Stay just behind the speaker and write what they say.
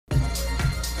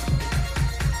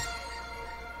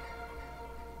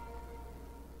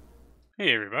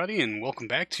Hey everybody, and welcome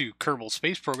back to Kerbal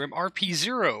Space Program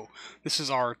RP-0. This is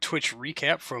our Twitch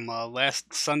recap from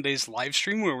last Sunday's live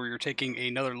stream where we were taking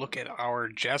another look at our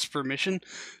JASPER mission,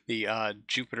 the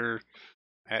Jupiter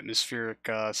Atmospheric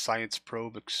Science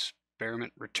Probe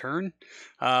Experiment Return.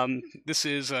 This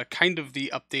is kind of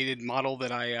the updated model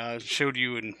that I showed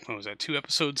you in, what was that, 2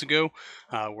 episodes ago,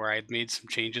 where I had made some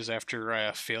changes after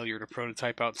a failure to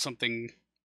prototype out something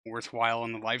worthwhile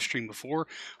on the live stream before.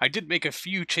 I did make a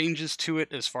few changes to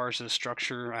it as far as the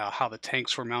structure, how the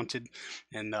tanks were mounted,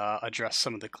 and address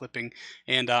some of the clipping.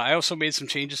 And I also made some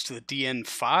changes to the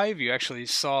DN5. You actually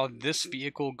saw this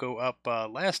vehicle go up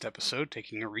last episode,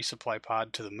 taking a resupply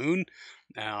pod to the moon.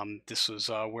 This was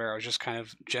where I was just kind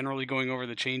of generally going over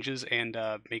the changes and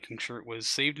making sure it was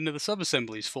saved into the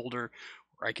subassemblies folder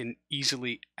where I can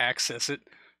easily access it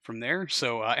from there.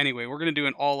 So anyway, we're going to do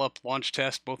an all-up launch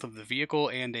test, both of the vehicle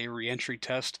and a reentry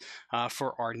test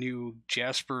for our new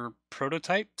JASPER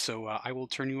prototype. So I will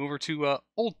turn you over to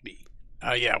old me.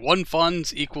 Yeah, 1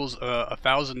 funds equals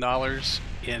 $1,000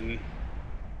 in,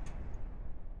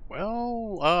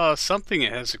 well, something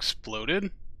has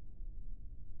exploded.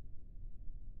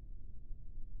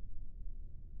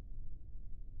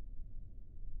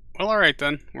 Well, alright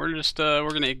then. We're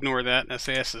gonna ignore that.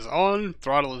 SAS is on,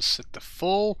 throttle is set to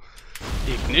full.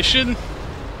 Ignition,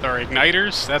 or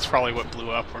igniters, that's probably what blew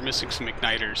up. We're missing some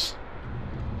igniters.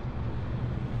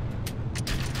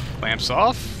 Lamps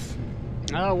off.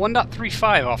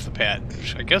 1.35 off the pad,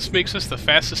 which I guess makes us the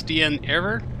fastest DN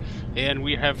ever. And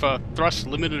we have thrust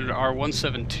limited to our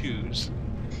 172s.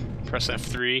 Press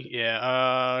F3.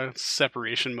 Yeah,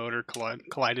 separation motor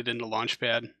collided into launch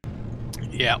pad.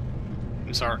 Yeah.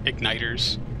 Our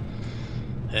igniters,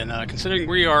 and considering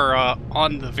we are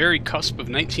on the very cusp of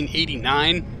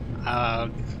 1989,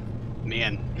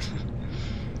 man,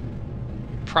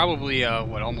 probably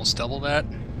what, almost double that,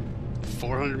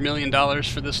 $400 million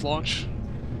for this launch.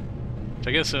 So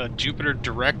I guess Jupiter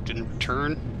direct and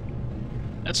return,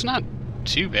 that's not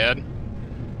too bad.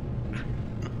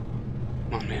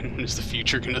 Oh man, when is the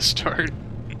future gonna start?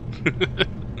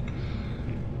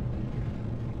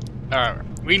 Alright,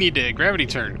 we need to gravity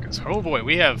turn, because, oh boy,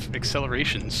 we have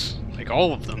accelerations, like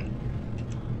all of them.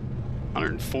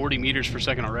 140 meters per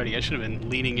second already. I should have been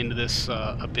leaning into this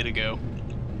a bit ago.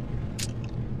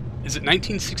 Is it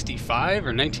 1965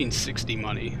 or 1960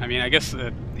 money? I mean, I guess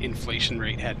the inflation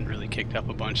rate hadn't really kicked up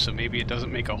a bunch, so maybe it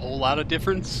doesn't make a whole lot of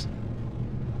difference.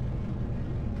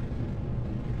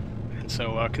 And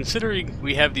so, considering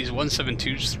we have these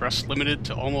 172s thrust limited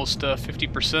to almost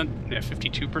 50%, yeah,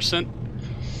 52%,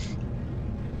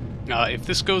 if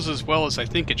this goes as well as I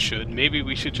think it should, maybe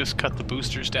we should just cut the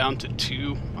boosters down to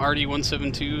 2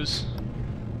 RD-172s.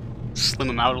 Slim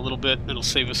them out a little bit. It'll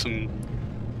save us some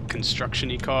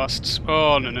construction-y costs.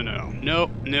 Oh, no, no, no.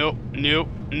 Nope, nope, nope,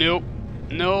 nope,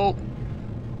 no.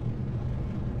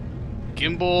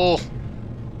 Gimbal.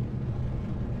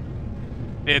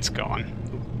 It's gone.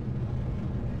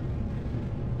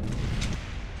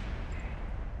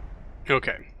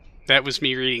 Okay. That was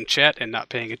me reading chat and not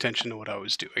paying attention to what I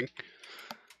was doing.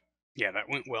 Yeah, that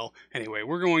went well. Anyway,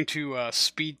 we're going to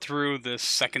speed through the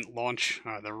second launch,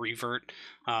 the revert,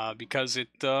 because it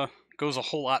goes a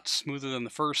whole lot smoother than the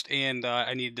first, and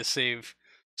I needed to save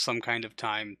some kind of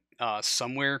time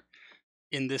somewhere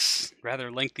in this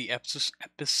rather lengthy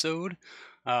episode.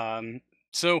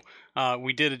 So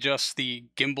we did adjust the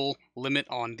gimbal limit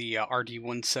on the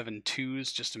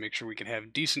RD-172s just to make sure we can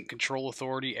have decent control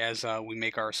authority as we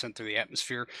make our ascent through the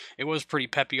atmosphere. It was pretty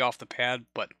peppy off the pad,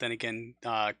 but then again,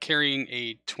 carrying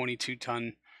a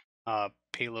 22-ton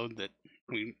payload that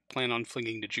we plan on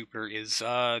flinging to Jupiter is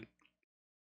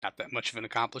not that much of an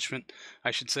accomplishment, I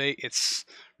should say. It's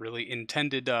really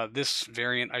intended, this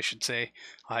variant, I should say,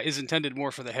 is intended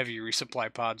more for the heavy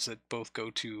resupply pods that both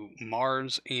go to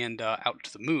Mars and out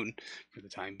to the moon, for the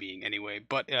time being anyway.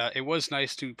 But it was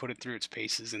nice to put it through its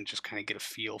paces and just kind of get a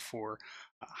feel for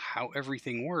how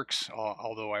everything works,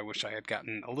 although I wish I had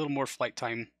gotten a little more flight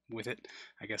time with it.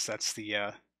 I guess that's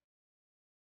the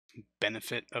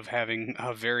benefit of having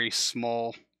a very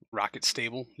small rocket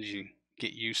stable. You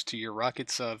get used to your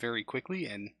rockets very quickly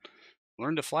and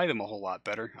learn to fly them a whole lot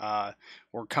better.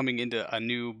 We're coming into a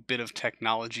new bit of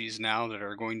technologies now that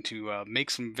are going to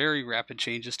make some very rapid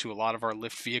changes to a lot of our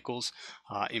lift vehicles,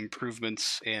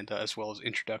 improvements, and as well as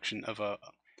introduction of a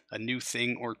new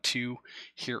thing or two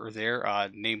here or there,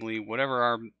 namely whatever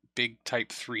our big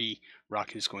Type 3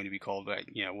 rocket is going to be called. But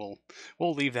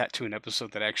we'll leave that to an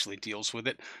episode that actually deals with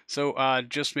it. So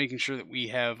just making sure that we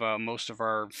have most of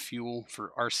our fuel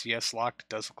for RCS locked. It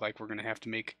does look like we're going to have to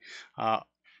make a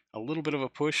little bit of a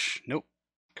push. Nope.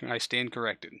 I stand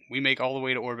corrected. We make all the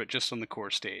way to orbit just on the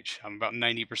core stage. I'm about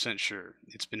 90% sure.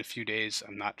 It's been a few days.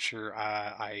 I'm not sure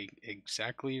I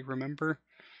exactly remember,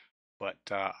 but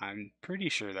I'm pretty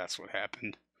sure that's what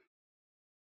happened.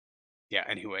 Yeah,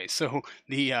 anyway, so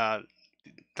the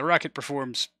rocket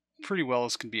performs pretty well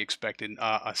as can be expected.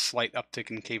 A slight uptick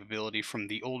in capability from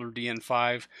the older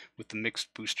DN5 with the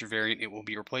mixed booster variant it will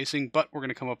be replacing, but we're going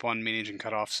to come up on main engine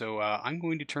cutoff, so I'm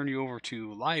going to turn you over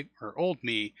to live, or old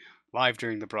me, live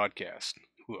during the broadcast.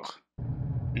 Ugh.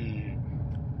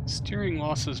 Steering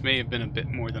losses may have been a bit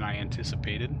more than I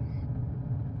anticipated.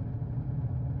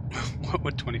 What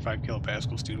would 25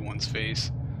 kilopascals do to one's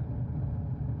face?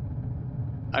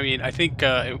 I mean, I think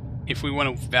if we want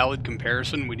a valid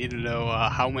comparison, we need to know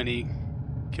how many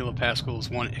kilopascals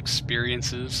one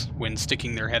experiences when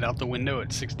sticking their head out the window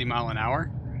at 60 mile an hour.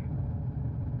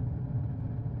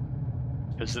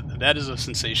 Because that is a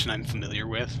sensation I'm familiar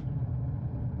with.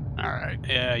 Alright,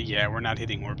 yeah, we're not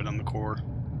hitting orbit on the core.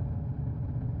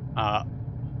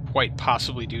 Quite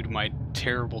possibly due to my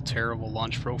terrible, terrible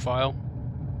launch profile.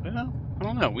 Well, I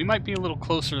don't know, we might be a little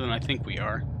closer than I think we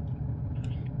are.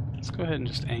 Let's go ahead and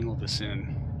just angle this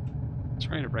in.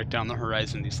 Trying to right down the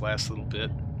horizon these last little bit.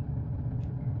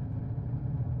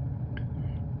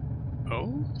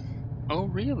 Oh? Oh,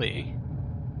 really?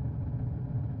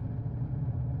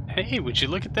 Hey, would you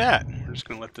look at that? We're just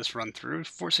going to let this run through.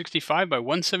 465 by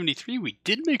 173. We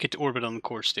did make it to orbit on the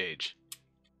core stage.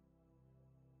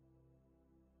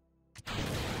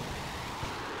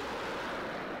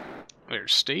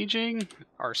 There's staging,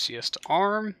 RCS to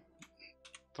arm,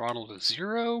 throttle to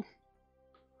 0.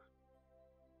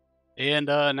 And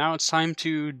now it's time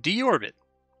to deorbit.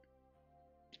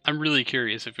 I'm really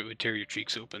curious if it would tear your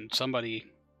cheeks open. Somebody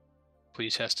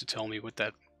please has to tell me what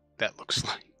that looks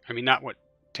like. I mean, not what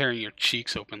tearing your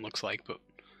cheeks open looks like, but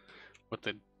what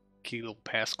the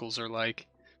kilopascals are like.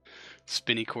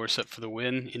 Spinny core set for the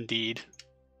win, indeed.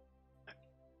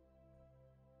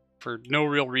 For no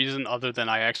real reason other than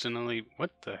I accidentally... What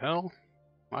the hell?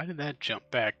 Why did that jump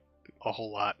back a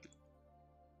whole lot?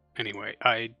 Anyway,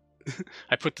 I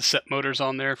put the set motors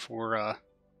on there for...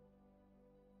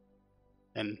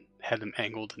 and had them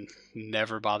angled and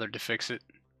never bothered to fix it.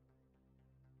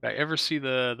 Did I ever see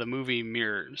the movie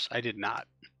Mirrors? I did not.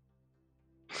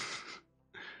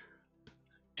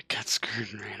 It got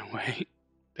screwed and ran away.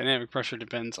 Dynamic pressure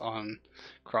depends on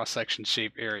cross-section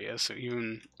shape area, so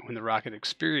even when the rocket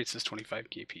experiences 25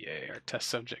 kPa, our test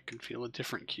subject can feel a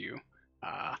different Q.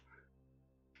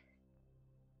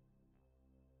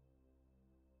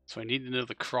 So I need to know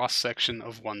the cross-section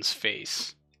of one's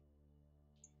face.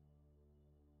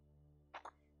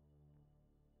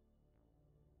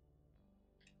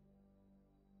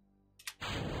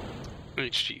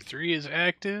 HG3 is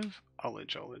active.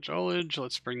 Ullage.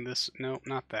 Let's bring this... No,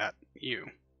 not that. You.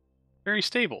 Very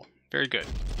stable. Very good.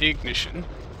 Ignition.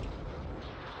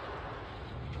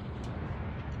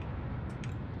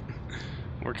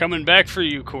 We're coming back for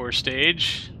you, core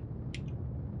stage.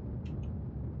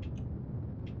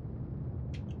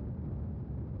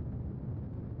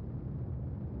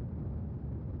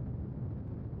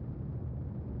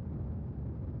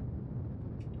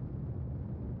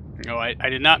 No, I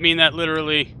did not mean that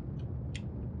literally.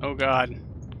 Oh god.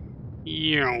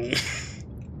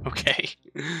 Okay.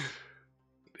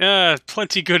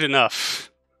 Plenty good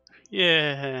enough.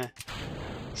 Yeah.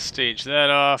 Stage that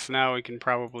off. Now we can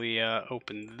probably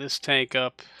open this tank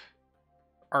up.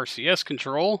 RCS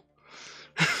control.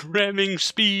 Ramming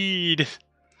speed.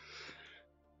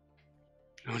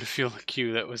 I want to feel the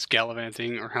cue that was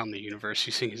gallivanting around the universe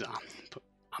using his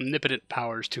omnipotent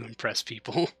powers to impress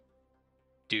people.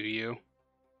 Do you?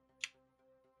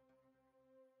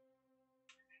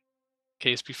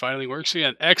 KSP finally works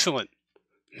again. Excellent.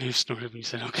 You snorted when you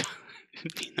said, "Oh God." I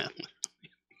didn't mean that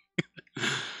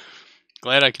literally.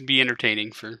 Glad I can be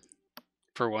entertaining for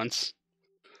once.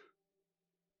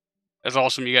 That's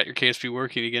awesome. You got your KSP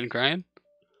working again, crying.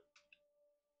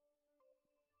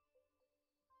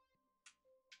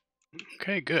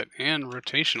 Okay, good. And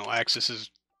rotational axis is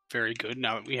very good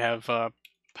now that we have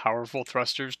powerful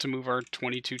thrusters to move our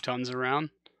 22 tons around.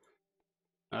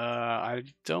 I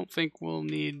don't think we'll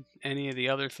need any of the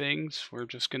other things. We're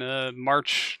just gonna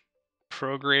march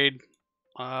prograde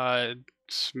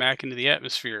smack into the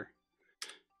atmosphere.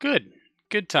 Good.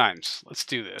 Good times. Let's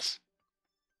do this.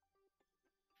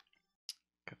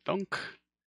 Ka-thunk.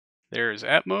 There's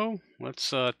Atmo.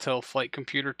 Let's tell flight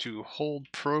computer to hold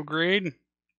prograde.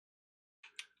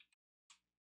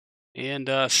 And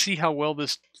see how well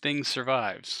this thing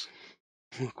survives.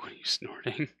 Look what he's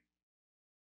snorting.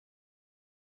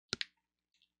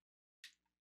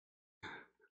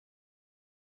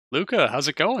 Luca, how's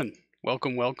it going?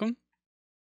 Welcome, welcome.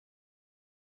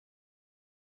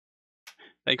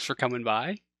 Thanks for coming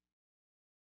by.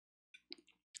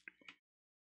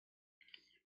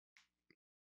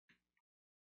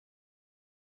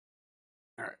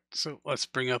 All right, so let's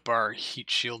bring up our heat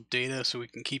shield data so we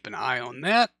can keep an eye on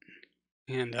that.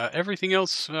 And everything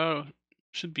else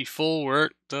should be full.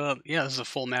 Yeah, this is a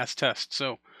full mass test.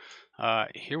 So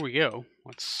here we go.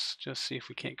 Let's just see if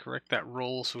we can't correct that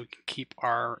roll so we can keep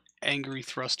our angry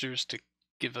thrusters to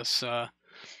give us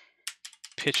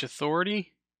pitch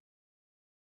authority.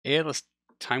 Yeah, let's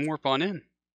time warp on in.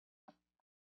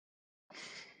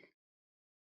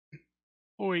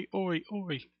 Oi, oi,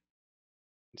 oi.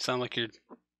 You sound like you're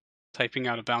typing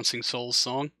out a Bouncing Souls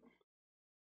song.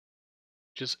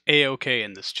 Just A-OK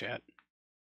in this chat.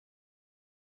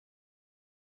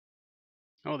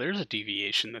 Oh, there's a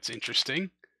deviation that's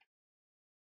interesting.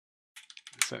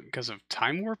 Is that because of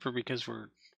time warp or because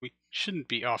we shouldn't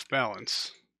be off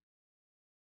balance?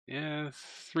 Yeah,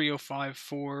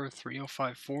 3054,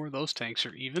 3054, those tanks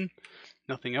are even.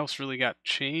 Nothing else really got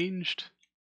changed.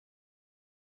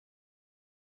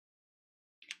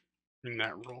 Bring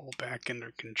that roll back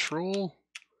under control.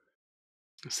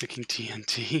 I was thinking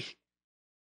TNT.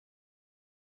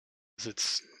 Because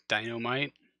it's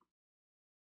dynamite.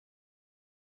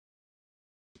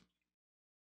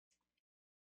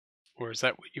 Or is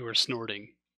that what you were snorting?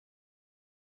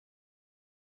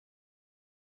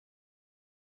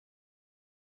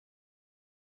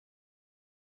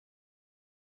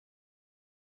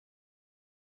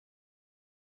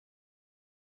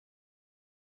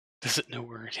 Does it know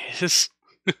where it is?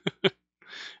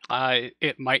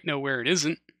 It might know where it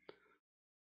isn't.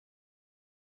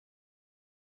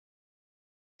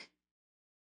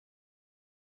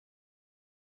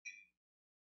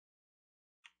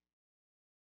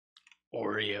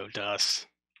 Oreo dust.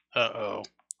 Uh-oh.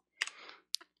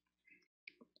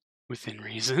 Within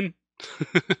reason.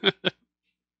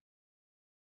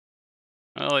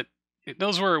 Well, it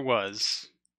knows where it was,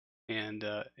 and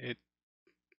it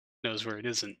knows where it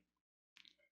isn't.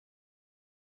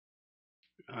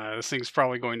 This thing's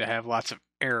probably going to have lots of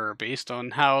error based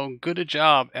on how good a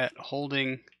job at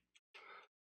holding.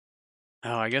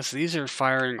 Oh, I guess these are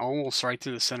firing almost right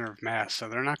through the center of mass, so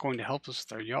they're not going to help us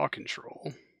with our yaw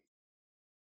control.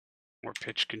 Or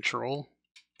pitch control.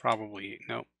 Probably,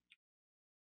 nope.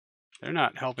 They're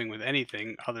not helping with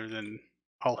anything other than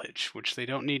hull hitch, which they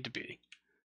don't need to be.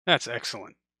 That's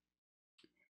excellent.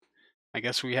 I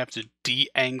guess we have to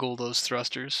de-angle those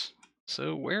thrusters.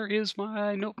 So where is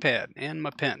my notepad and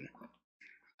my pen?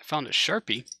 I found a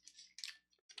Sharpie.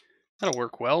 That'll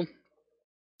work well.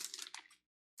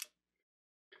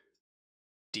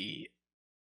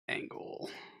 De-angle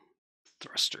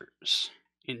thrusters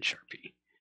in Sharpie.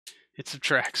 It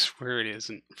subtracts where it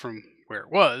isn't from where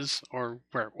it was, or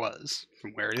where it was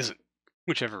from where it isn't.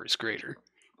 Whichever is greater.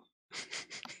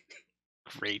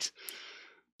 Great.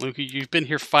 Look, you've been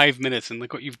here 5 minutes and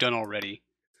look what you've done already.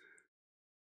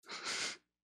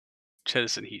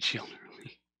 Jettison heat shield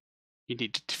early. You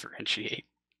need to differentiate.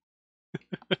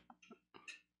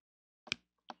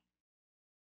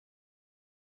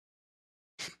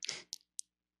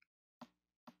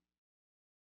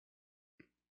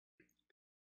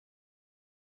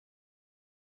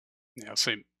 Yeah,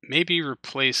 so maybe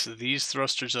replace these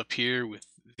thrusters up here with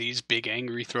these big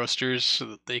angry thrusters so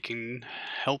that they can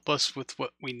help us with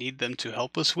what we need them to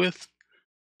help us with.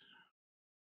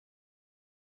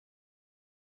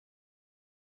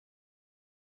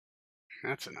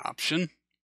 That's an option.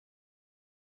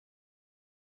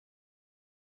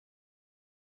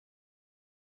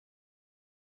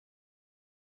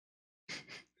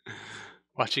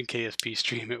 Watching KSP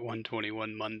stream at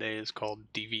 1:21 Monday is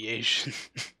called deviation.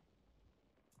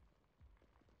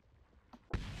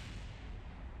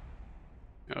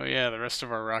 Oh yeah, the rest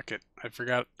of our rocket. I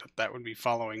forgot that would be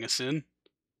following us in.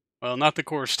 Well, not the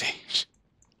core stage.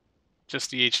 Just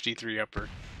the HD3 upper.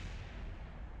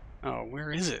 Oh,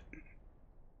 where is it?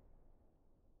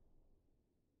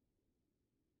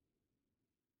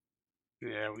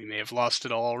 Yeah, we may have lost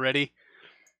it all already.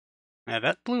 Yeah,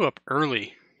 that blew up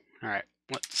early. Alright,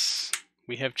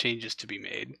 we have changes to be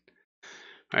made.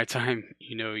 By the time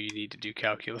you know you need to do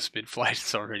calculus mid-flight,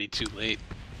 it's already too late.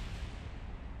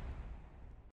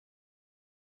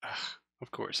 Of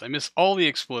course, I miss all the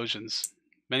explosions.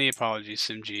 Many apologies,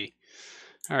 SimG.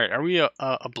 Alright, are we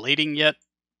ablating yet?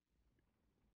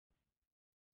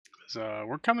 Because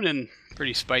we're coming in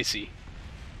pretty spicy.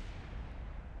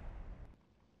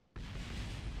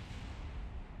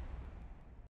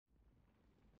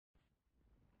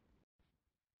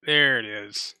 There it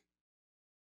is.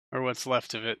 Or what's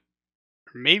left of it.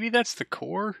 Or maybe that's the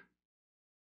core?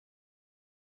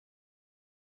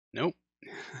 Nope.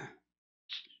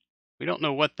 We don't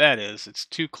know what that is. It's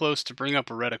too close to bring up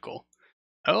a reticle.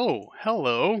 Oh,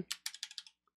 hello.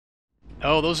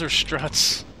 Oh, those are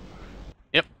struts.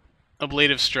 Yep,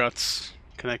 ablative struts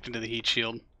connected to the heat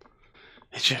shield.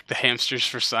 Eject the hamsters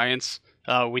for science.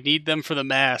 We need them for the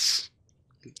mass.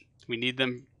 We need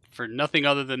them for nothing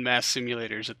other than mass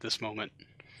simulators at this moment.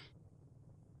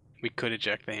 We could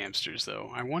eject the hamsters,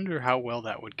 though. I wonder how well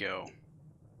that would go.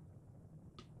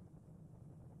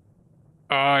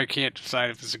 Oh, I can't decide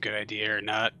if this is a good idea or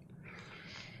not.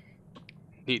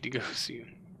 Need to go see.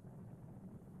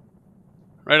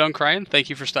 Right on, Cryan. Thank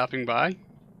you for stopping by.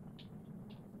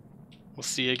 We'll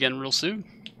see you again real soon.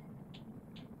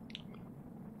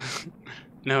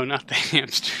 No, not the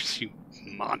hamsters, you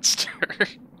monster.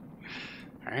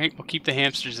 Alright, we'll keep the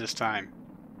hamsters this time.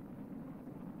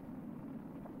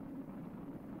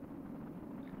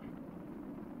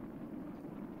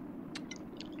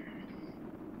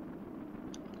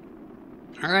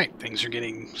 Alright, things are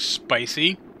getting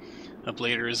spicy.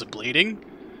 Ablator is ablating.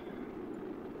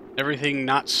 Everything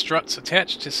not struts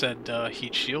attached to said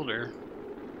heat shield are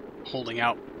holding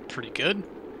out pretty good.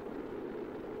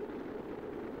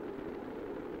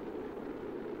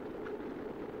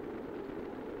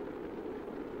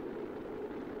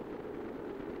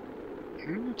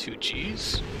 Two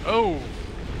G's. Oh!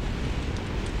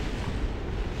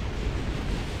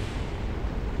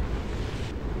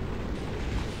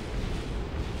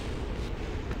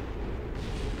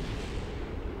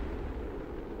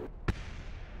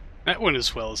 That went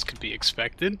as well as could be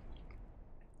expected.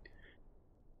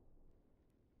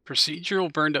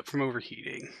 Procedural burned up from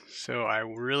overheating. So I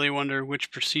really wonder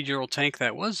which procedural tank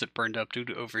that was that burned up due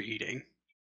to overheating.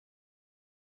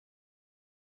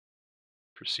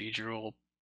 Procedural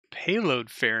payload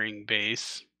fairing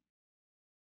base.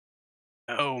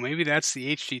 Oh, maybe that's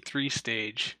the HD3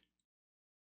 stage.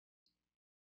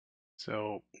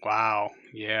 So, wow,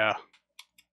 yeah.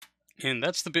 And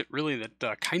that's the bit really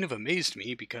that kind of amazed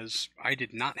me, because I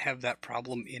did not have that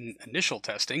problem in initial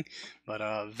testing.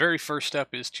 But very first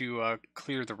step is to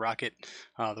clear the rocket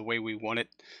the way we want it.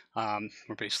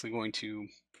 We're basically going to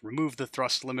remove the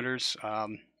thrust limiters,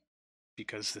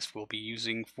 because this will be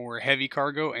using for heavy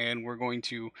cargo, and we're going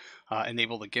to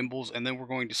enable the gimbals, and then we're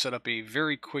going to set up a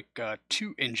very quick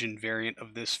 2-engine variant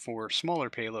of this for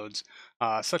smaller payloads,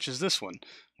 such as this one,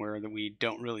 where we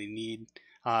don't really need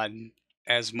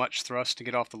as much thrust to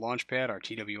get off the launch pad. Our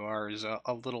TWR is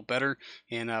a little better,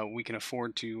 and we can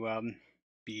afford to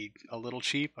be a little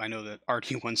cheap. I know that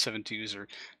RT-172s are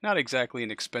not exactly an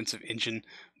expensive engine,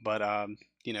 but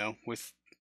you know, with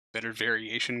better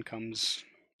variation comes,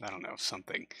 I don't know,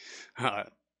 something.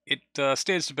 It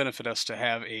stands to benefit us to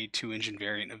have a 2-engine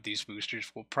variant of these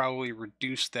boosters. We'll probably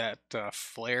reduce that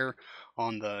flare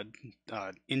on the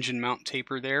engine mount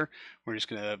taper there. We're just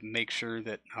going to make sure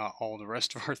that all the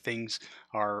rest of our things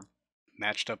are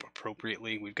matched up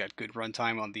appropriately. We've got good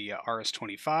runtime on the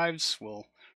RS-25s. We'll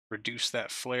reduce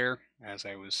that flare, as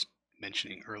I was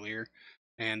mentioning earlier,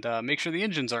 and make sure the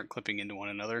engines aren't clipping into one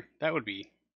another. That would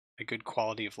be a good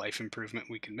quality of life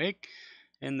improvement we can make.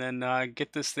 And then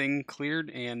get this thing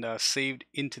cleared and saved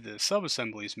into the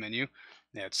subassemblies menu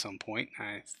at some point.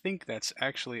 I think that's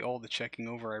actually all the checking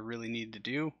over I really need to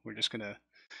do. We're just going to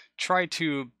try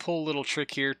to pull a little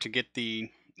trick here to get the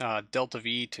delta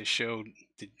V to show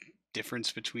the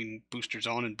difference between boosters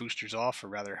on and boosters off, or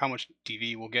rather how much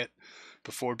DV we'll get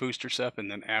before booster sep and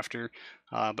then after.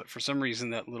 But for some reason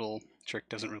that little trick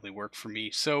doesn't really work for me.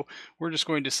 So we're just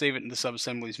going to save it in the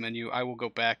subassemblies menu. I will go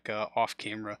back off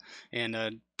camera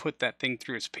and put that thing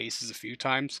through its paces a few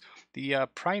times. The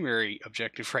primary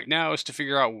objective right now is to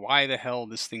figure out why the hell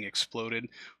this thing exploded,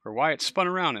 or why it spun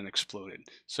around and exploded.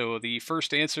 So the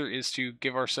first answer is to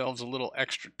give ourselves a little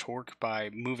extra torque by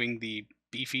moving the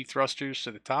beefy thrusters to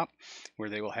the top, where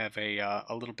they will have a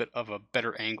little bit of a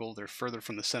better angle. They're further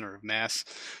from the center of mass,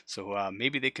 so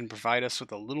maybe they can provide us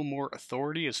with a little more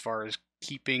authority as far as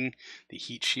keeping the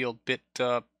heat shield bit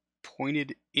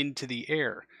pointed into the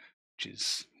air, which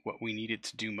is what we needed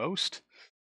to do most.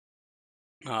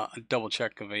 A double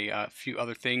check of a few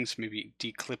other things, maybe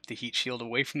declip the heat shield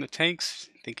away from the tanks,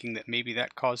 thinking that maybe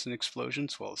that caused an explosion,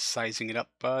 as well as sizing it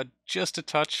up just a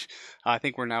touch. I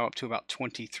think we're now up to about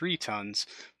 23 tons,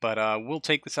 but we'll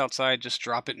take this outside, just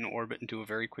drop it in orbit and do a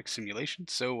very quick simulation.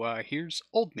 So here's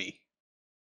old me.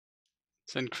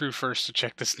 Send crew first to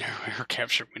check this narrow air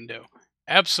capture window.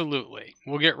 Absolutely.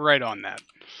 We'll get right on that.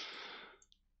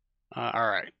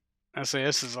 Alright.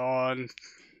 SAS is on.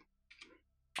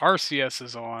 RCS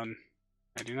is on.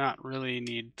 I do not really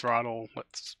need throttle.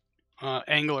 Let's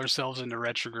angle ourselves into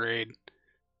retrograde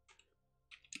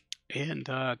and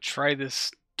try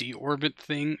this deorbit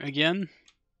thing again.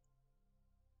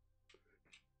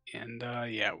 And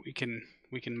yeah, we can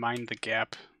mind the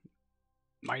gap,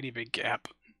 mighty big gap.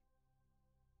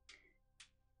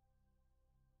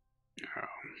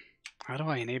 How do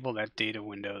I enable that data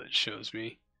window that shows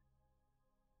me?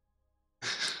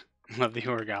 Love the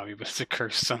origami, but it's a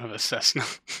cursed son of a Cessna.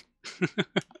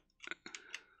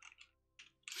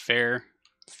 Fair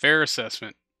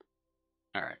assessment.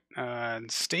 All right, and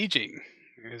staging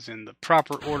is in the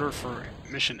proper order for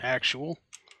mission actual.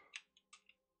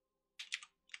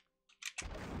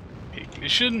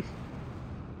 Ignition.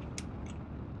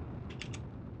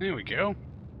 There we go.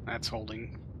 That's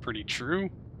holding pretty true.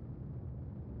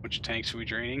 Which tanks are we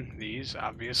draining? These,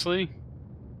 obviously.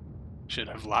 Should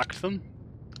have locked them.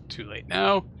 Too late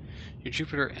now. Your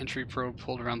Jupiter entry probe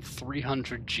pulled around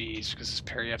 300 Gs because its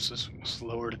periapsis was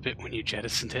lowered a bit when you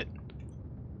jettisoned it.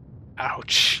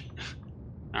 Ouch.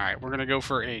 Alright, we're going to go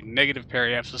for a negative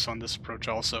periapsis on this approach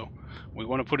also. We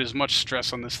want to put as much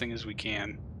stress on this thing as we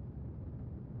can.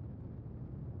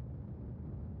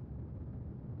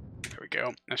 There we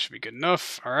go. That should be good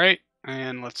enough. Alright,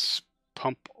 and let's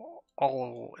pump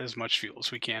as much fuel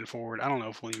as we can forward. I don't know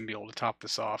if we'll even be able to top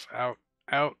this off.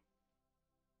 Out.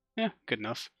 Yeah, good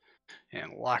enough.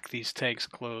 And lock these tanks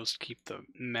closed. Keep the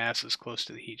mass as close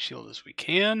to the heat shield as we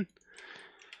can.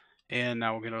 And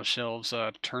now we'll get ourselves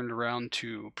turned around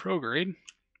to prograde.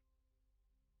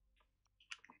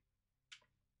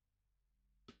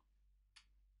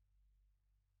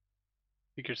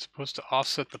 I think you're supposed to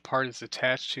offset the part it's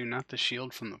attached to, not the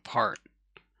shield from the part.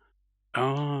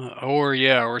 Or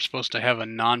yeah, we're supposed to have a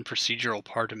non-procedural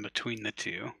part in between the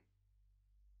two.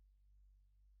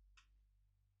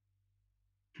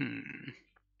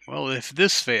 Well, if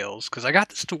this fails, because I got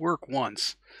this to work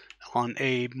once on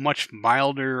a much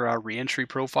milder reentry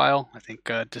profile, I think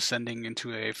descending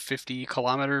into a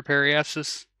 50-kilometer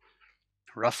periapsis,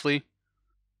 roughly.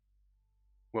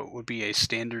 What would be a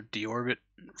standard deorbit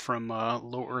from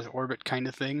low Earth orbit kind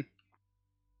of thing.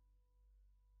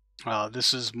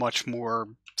 This is much more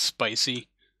spicy.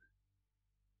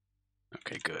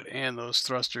 Okay, good. And those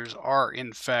thrusters are,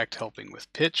 in fact, helping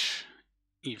with pitch.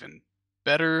 Even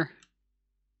better.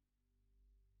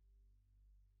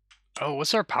 Oh,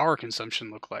 what's our power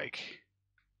consumption look like?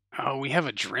 Oh, we have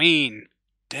a drain.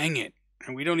 Dang it.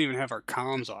 And we don't even have our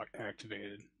comms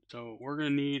activated. So we're going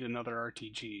to need another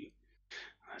RTG.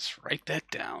 Let's write that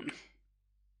down.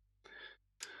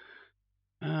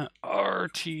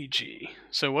 RTG.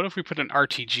 So what if we put an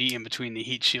RTG in between the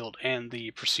heat shield and the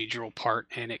procedural part,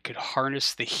 and it could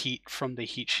harness the heat from the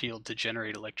heat shield to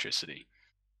generate electricity?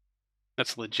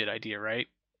 That's a legit idea, right?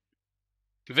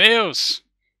 Veos!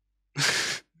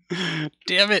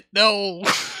 Damn it, no!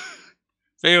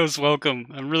 Veos, welcome.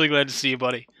 I'm really glad to see you,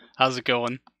 buddy. How's it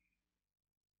going?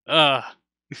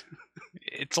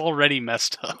 It's already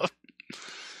messed up.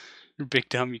 You're big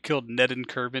dumb. You killed Ned and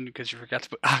Kerbin because you forgot to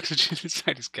put oxygen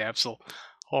inside his capsule.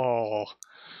 Oh.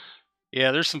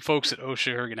 Yeah, there's some folks at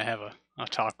OSHA who are going to have a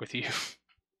talk with you.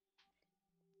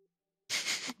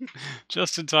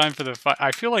 Just in time for the fight.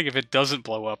 I feel like if it doesn't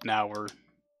blow up now,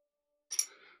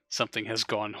 something has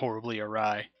gone horribly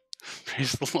awry.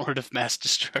 Praise the Lord of Mass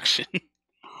Destruction.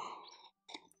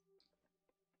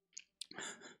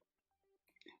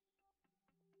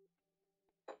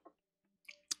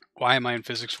 Why am I in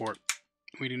physics warp?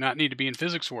 We do not need to be in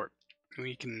physics warp.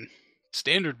 We can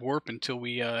standard warp until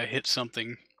we hit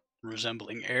something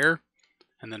resembling air,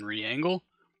 and then re-angle.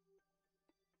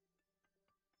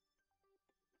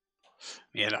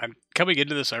 And I'm coming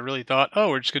into this, I really thought, oh,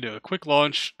 we're just going to do a quick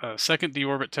launch, a second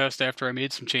deorbit test after I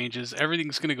made some changes.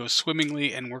 Everything's going to go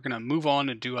swimmingly, and we're going to move on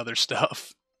and do other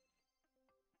stuff.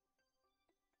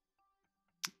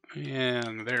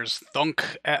 And there's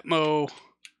thunk atmo.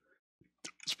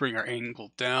 Let's bring our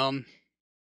angle down.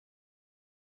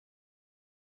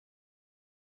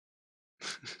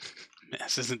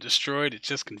 Mass isn't destroyed, it's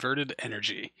just converted to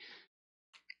energy.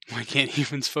 Why can't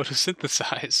humans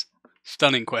photosynthesize?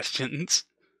 Stunning questions.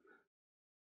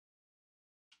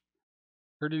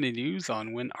 Heard any news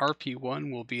on when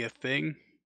RP-1 will be a thing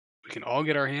we can all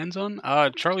get our hands on?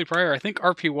 Charlie Pryor, I think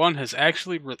RP-1 has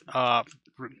actually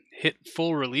hit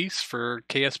full release for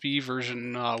KSP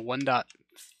version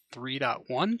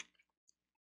 1.3.1.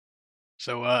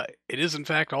 So it is in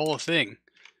fact all a thing.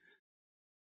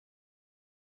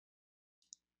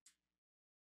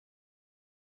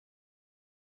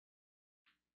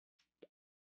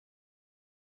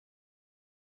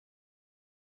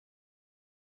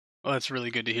 Well, that's really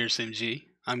good to hear, SimG.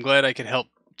 I'm glad I could help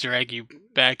drag you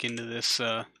back into this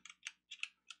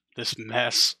this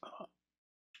mess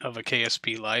of a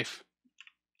KSP life.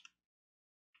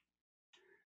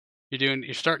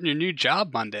 You're starting your new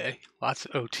job Monday. Lots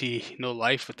of OT, no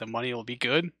life, but the money will be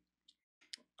good.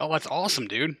 Oh, that's awesome,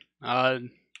 dude.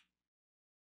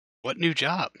 What new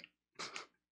job?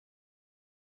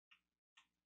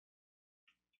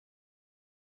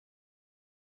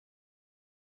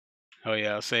 Oh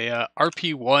yeah, I'll say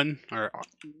RP1 or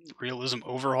Realism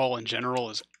Overhaul in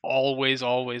general is always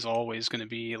going to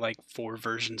be like 4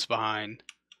 versions behind.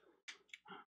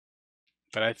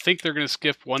 But I think they're going to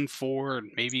skip 1.4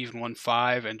 and maybe even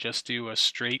 1.5 and just do a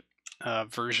straight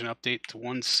version update to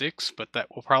 1.6, but that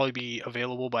will probably be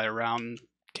available by around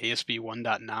KSP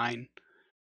 1.9.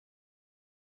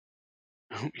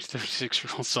 Your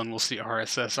 36-year-old son will see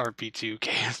RSS RP2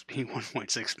 KSP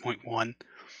 1.6.1.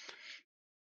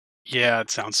 Yeah, it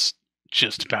sounds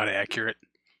just about accurate.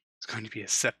 It's going to be a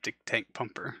septic tank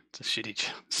pumper. It's a shitty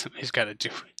job. Somebody's got to do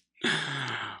it.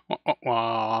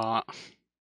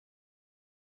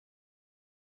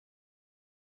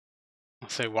 I'll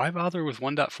say, why bother with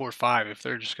 1.45 if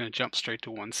they're just going to jump straight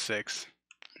to 1.6?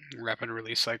 Rapid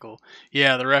release cycle.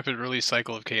 Yeah, the rapid release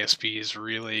cycle of KSP is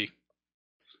really...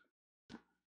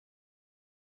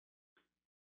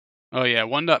 Oh yeah,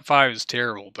 1.5 is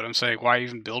terrible, but I'm saying, why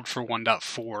even build for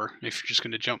 1.4 if you're just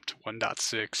going to jump to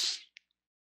 1.6?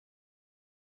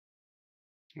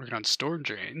 Working on storm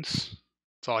drains.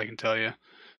 That's all I can tell you.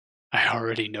 I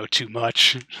already know too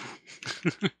much.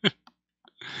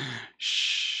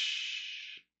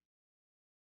 Shh.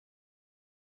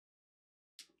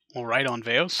 Well, right on,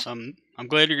 Veos. I'm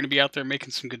glad you're going to be out there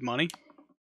making some good money.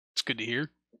 It's good to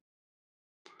hear.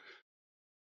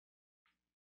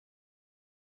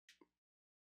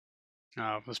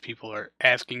 Those people are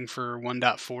asking for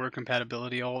 1.4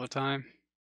 compatibility all the time.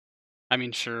 I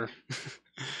mean, sure.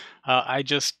 I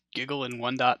just giggle in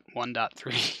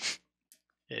 1.1.3.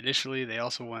 Initially, they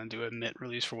also want to do a mint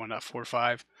release for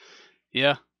 1.45.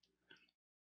 Yeah.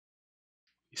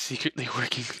 He's secretly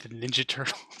working with the Ninja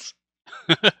Turtles.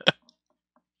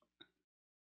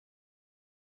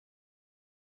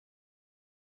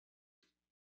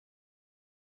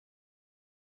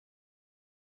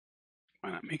 Why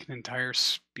not make an entire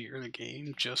spear of the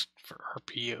game just for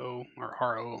RP-0 or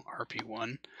RO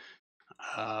RP1?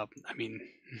 I mean,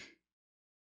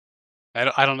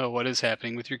 I don't know what is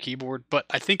happening with your keyboard, but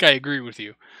I think I agree with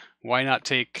you. Why not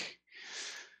take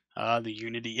the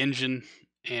Unity engine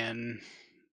and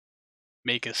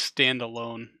make a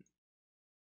standalone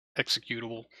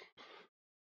executable?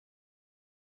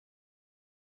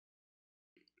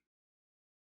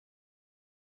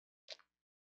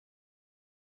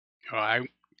 Oh,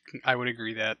 I would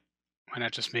agree that. Why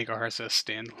not just make RSS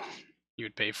standalone? You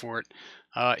would pay for it.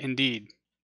 Indeed.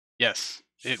 Yes,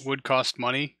 it would cost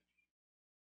money.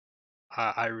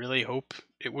 I really hope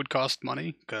it would cost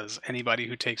money, because anybody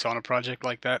who takes on a project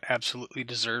like that absolutely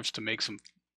deserves to make some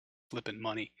flippin'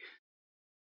 money.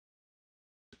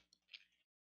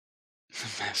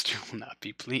 The master will not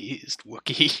be pleased,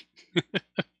 Wookie.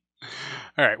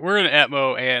 Alright, we're in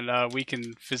Atmo, and we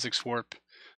can physics warp.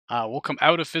 We'll come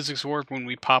out of physics warp when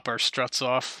we pop our struts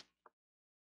off.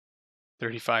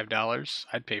 $35.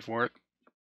 I'd pay for it.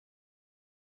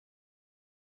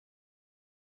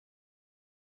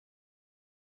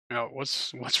 Now,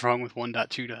 what's wrong with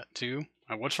 1.2.2?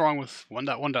 What's wrong with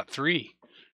 1.1.3?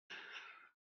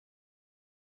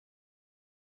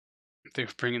 They're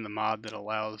bringing the mod that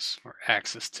allows or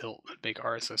axis tilt would make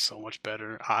RSS so much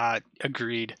better.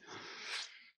 Agreed.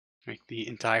 Make the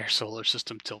entire solar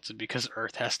system tilted because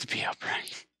Earth has to be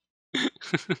upright.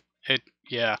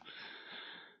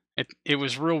 It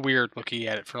was real weird looking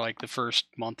at it for like the first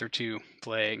month or two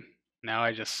playing. Now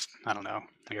I don't know.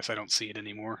 I guess I don't see it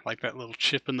anymore. Like that little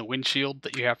chip in the windshield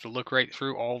that you have to look right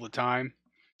through all the time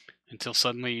until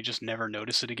suddenly you just never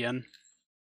notice it again.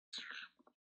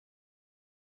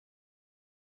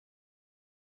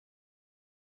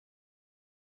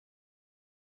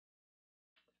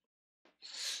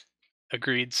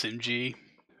 Agreed, SimG.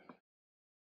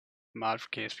 Mod for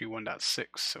KSP 1.6,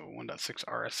 so 1.6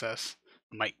 RSS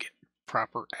might get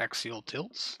proper axial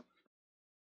tilts.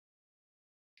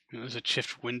 There's a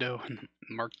shift window in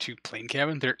Mark II plane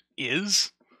cabin. There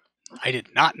is? I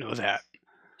did not know that.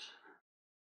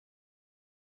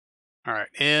 Alright,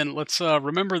 and let's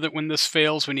remember that when this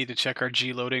fails, we need to check our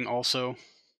G loading also.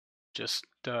 Just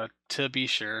to be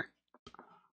sure.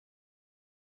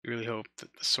 We really hope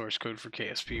that the source code for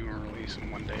KSP will release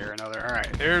in one day or another.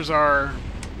 Alright, there's our...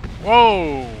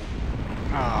 Whoa!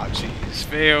 Ah, oh, jeez.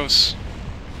 Veos.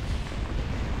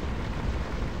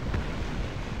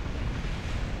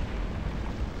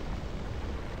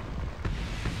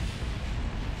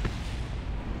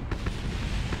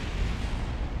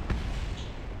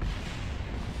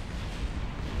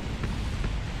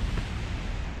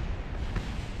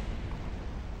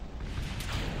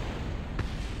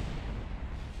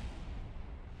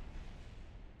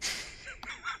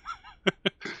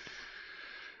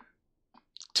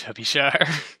 Cubbyshire.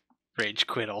 Rage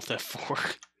quit Alt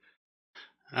F4.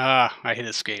 Ah, I hit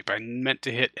escape. I meant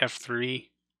to hit F3.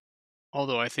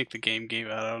 Although I think the game gave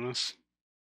out on us.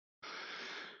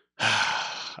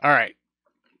 Alright.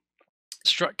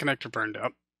 Strut connector burned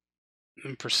up.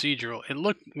 And procedural. It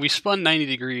looked, we spun 90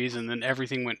 degrees and then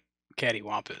everything went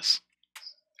cattywampus.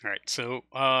 Alright, so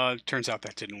turns out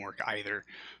that didn't work either.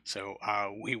 So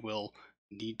we will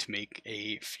need to make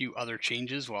a few other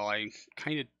changes while I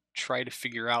kind of try to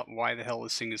figure out why the hell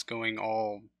this thing is going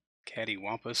all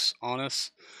cattywampus on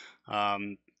us.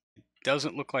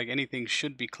 Doesn't look like anything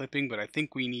should be clipping, but I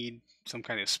think we need some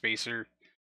kind of spacer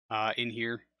in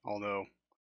here, although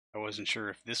I wasn't sure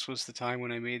if this was the time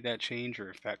when I made that change or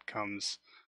if that comes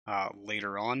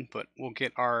later on, but we'll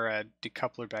get our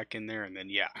decoupler back in there, and then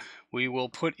yeah, we will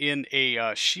put in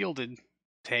a shielded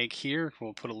tank here.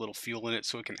 We'll put a little fuel in it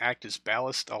so it can act as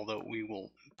ballast, although we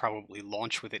will probably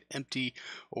launch with it empty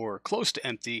or close to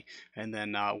empty, and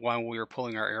then while we are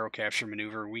pulling our aero capture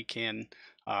maneuver, we can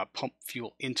pump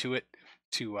fuel into it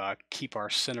to keep our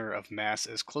center of mass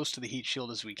as close to the heat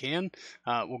shield as we can.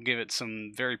 We'll give it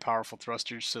some very powerful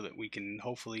thrusters so that we can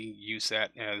hopefully use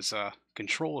that as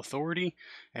control authority,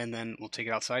 and then we'll take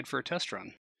it outside for a test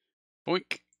run.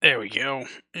 Boink! There we go.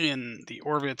 In the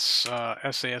orbits,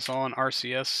 SAS on,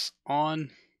 RCS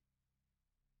on.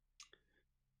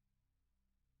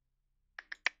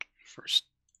 First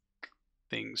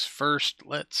things first,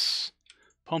 let's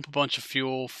pump a bunch of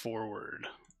fuel forward.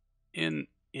 In,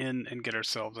 and get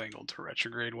ourselves angled to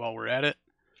retrograde while we're at it.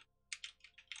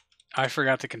 I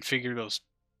forgot to configure those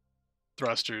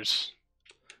thrusters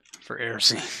for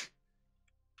airsea.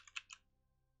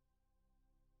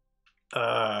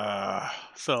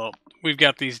 So we've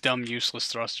got these dumb, useless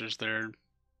thrusters that are,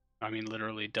 I mean,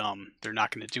 literally dumb. They're not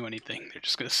going to do anything. They're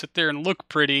just going to sit there and look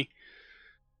pretty.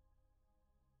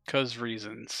 'Cause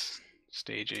reasons.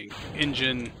 Staging.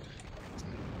 Engine.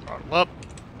 Throttle up.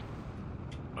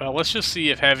 Well, let's just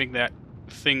see if having that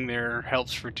thing there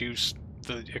helps reduce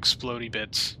the explodey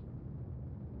bits.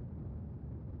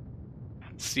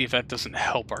 Let's see if that doesn't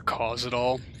help our cause at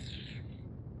all.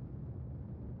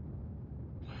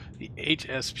 The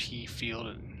HSP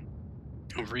field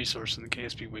of resource in the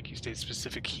KSP wiki states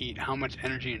specific heat. How much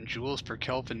energy in joules per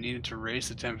Kelvin needed to raise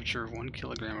the temperature of 1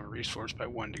 kilogram of resource by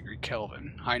 1 degree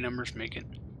Kelvin. High numbers make it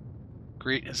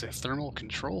great as a thermal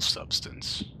control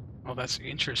substance. Oh, that's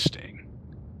interesting.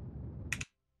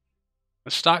 The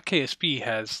stock KSP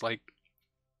has, like,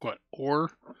 what,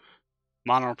 ore,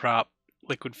 monoprop,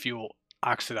 liquid fuel,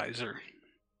 oxidizer.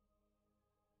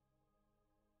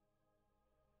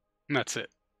 And that's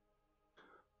it.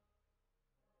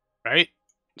 Right?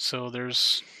 So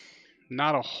there's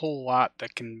not a whole lot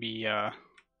that can be, there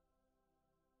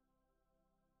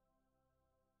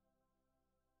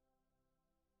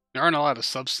aren't a lot of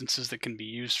substances that can be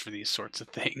used for these sorts of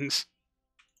things.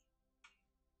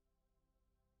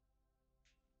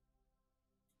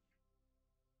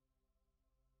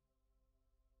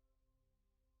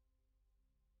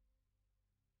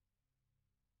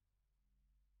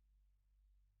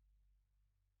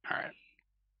 Alright.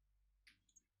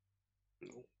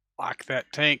 Lock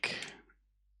that tank.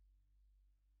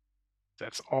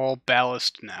 That's all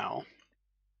ballast now.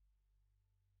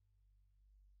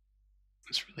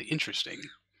 That's really interesting.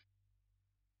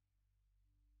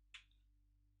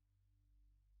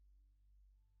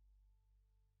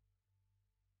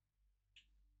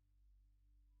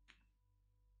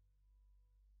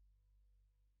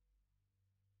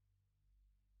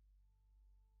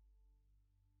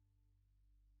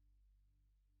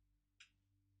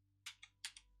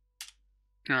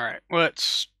 Alright,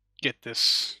 let's get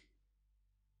this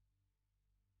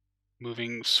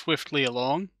moving swiftly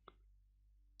along.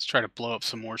 Let's try to blow up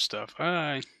some more stuff.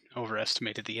 I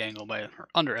overestimated the angle by, or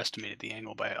underestimated the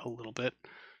angle by a little bit.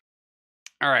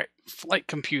 Alright, flight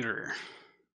computer.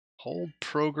 Hold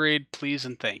prograde, please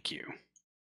and thank you.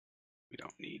 We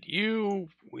don't need you.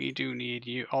 We do need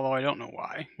you, although I don't know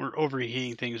why. We're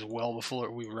overheating things well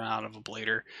before we run out of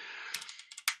ablator.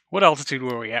 What altitude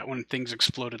were we at when things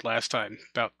exploded last time?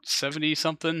 About 70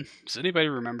 something? Does anybody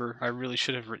remember? I really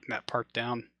should have written that part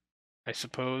down, I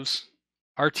suppose.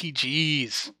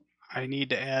 RTGs. I need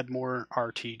to add more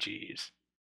RTGs.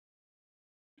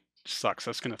 Sucks.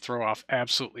 That's going to throw off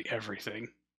absolutely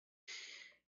everything.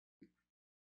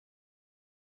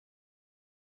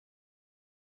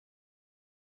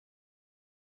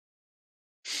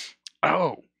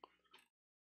 Oh!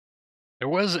 There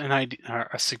was an idea,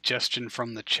 a suggestion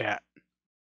from the chat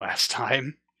last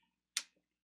time.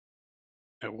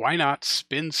 Why not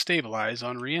spin stabilize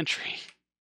on reentry?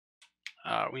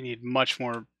 We need much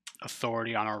more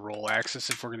authority on our roll axis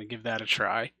if we're going to give that a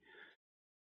try.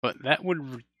 But that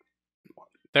would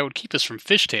keep us from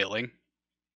fishtailing.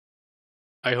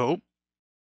 I hope.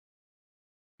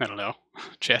 I don't know.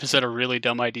 Chat, is that a really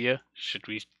dumb idea? Should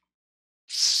we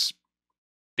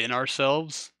spin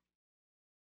ourselves?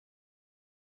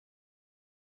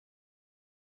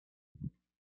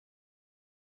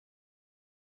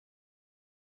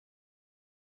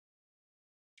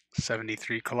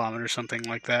 $73 kilometers, something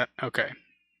like that. Okay.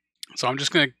 So I'm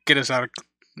just going to get us out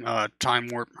of time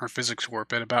warp or physics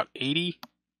warp at about 80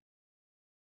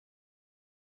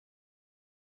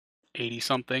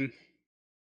 something.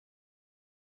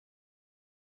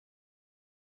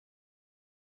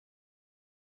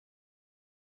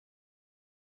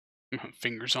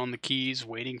 Fingers on the keys,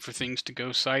 waiting for things to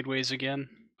go sideways again.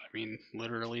 I mean,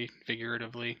 literally,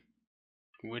 figuratively,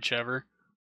 whichever.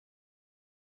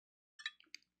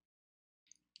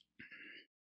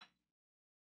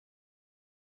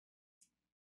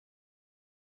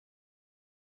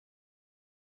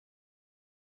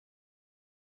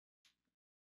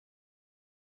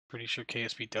 Pretty sure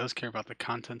KSP does care about the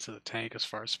contents of the tank as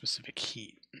far as specific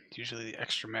heat. Usually the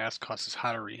extra mass causes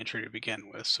hotter reentry to begin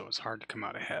with, so it's hard to come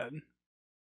out ahead.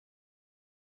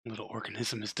 Little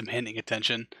organism is demanding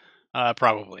attention.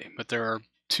 Probably, but there are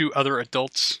 2 other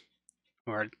adults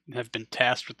who have been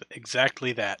tasked with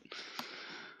exactly that.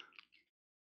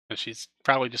 So she's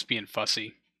probably just being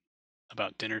fussy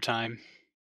about dinner time.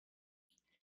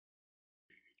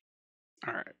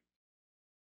 Alright.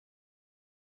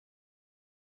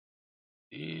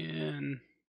 In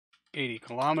 80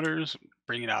 kilometers,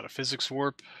 bring it out of physics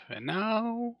warp, and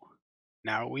now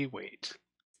we wait.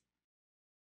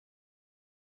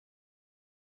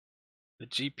 The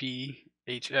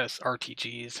GPHS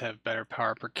RTGs have better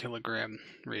power per kilogram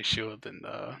ratio than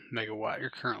the megawatt you're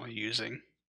currently using.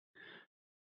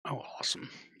 Oh, awesome.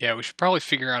 Yeah, we should probably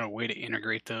figure out a way to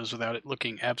integrate those without it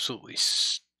looking absolutely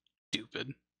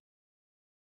stupid.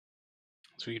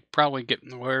 So we could probably get,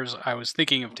 whereas I was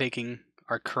thinking of taking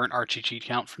our current RTG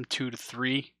count from 2 to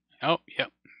 3. Oh,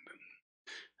 yep.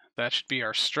 That should be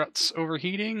our struts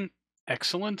overheating.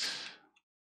 Excellent.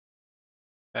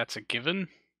 That's a given.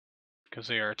 Because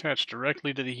they are attached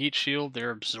directly to the heat shield,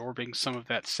 they're absorbing some of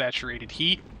that saturated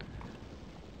heat.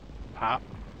 Pop.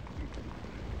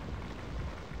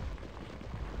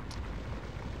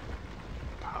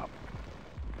 Pop.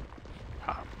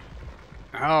 Pop.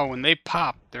 Oh, when they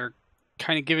pop, they're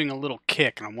kind of giving a little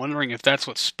kick, and I'm wondering if that's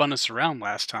what spun us around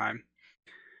last time.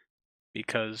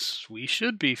 Because we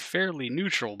should be fairly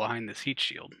neutral behind this heat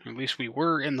shield. At least we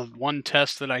were in the one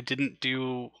test that I didn't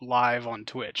do live on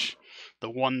Twitch. The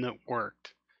one that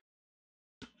worked.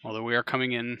 Although we are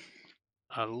coming in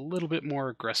a little bit more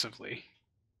aggressively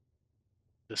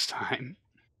this time.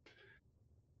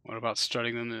 What about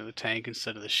strutting them into the tank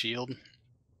instead of the shield?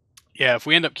 Yeah, if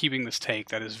we end up keeping this tank,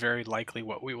 that is very likely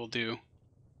what we will do.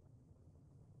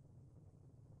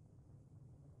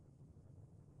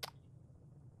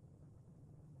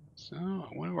 So,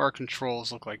 what do our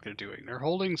controls look like they're doing? They're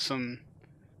holding some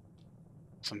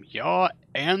yaw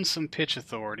and some pitch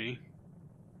authority,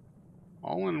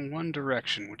 all in one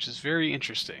direction, which is very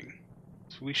interesting.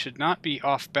 So we should not be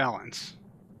off balance.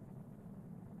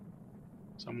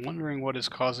 So I'm wondering what is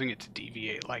causing it to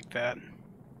deviate like that.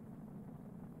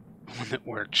 One that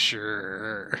worked,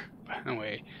 sure. By the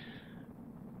way,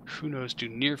 who knows, do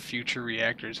near future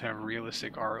reactors have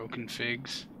realistic RO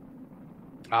configs?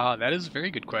 Ah, that is a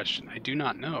very good question. I do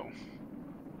not know.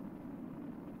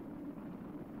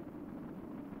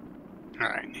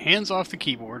 Alright, hands off the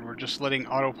keyboard. We're just letting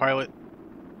autopilot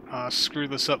screw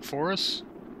this up for us.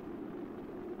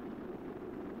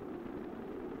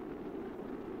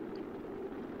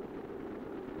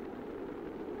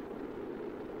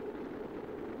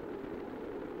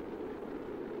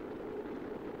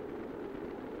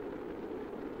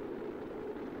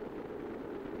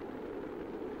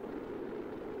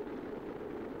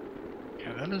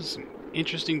 Yeah, that is an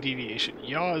interesting deviation.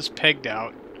 Yaw is pegged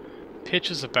out.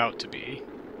 Pitch is about to be.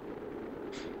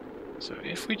 So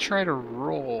if we try to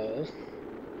roll,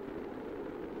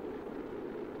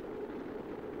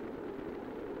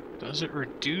 does it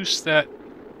reduce that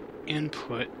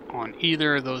input on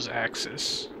either of those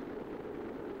axes?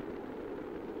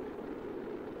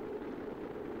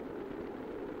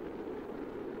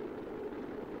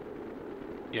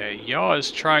 Yeah, yaw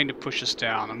is trying to push us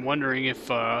down. I'm wondering if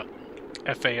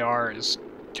FAR is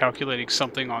calculating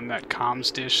something on that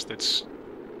comms dish that's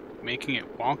making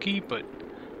it wonky, but...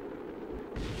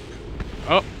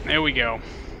 Oh, there we go.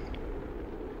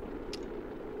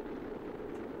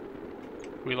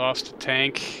 We lost a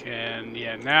tank, and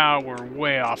yeah, now we're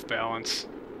way off balance.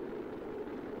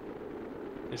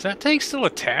 Is that tank still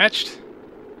attached?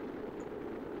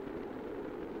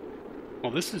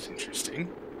 Well, this is interesting.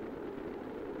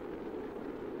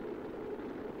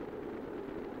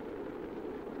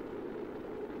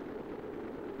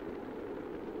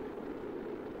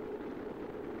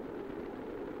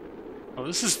 Oh,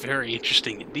 this is very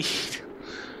interesting indeed.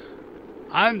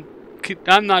 I'm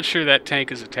not sure that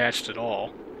tank is attached at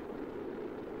all.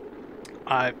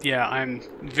 Yeah, I'm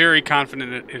very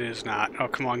confident it is not. Oh,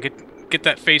 come on, get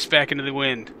that face back into the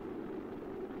wind.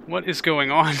 What is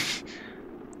going on?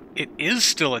 It is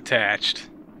still attached.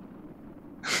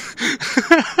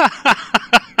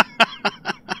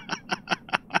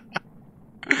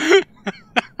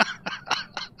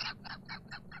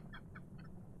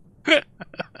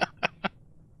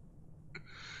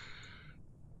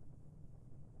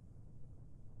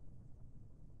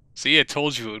 See, I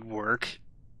told you it would work.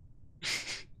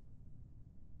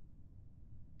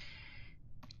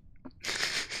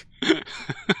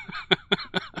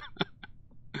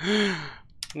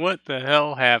 What the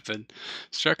hell happened?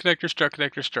 Struck connector, struck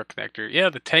connector, struck connector. Yeah,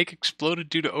 the tank exploded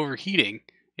due to overheating.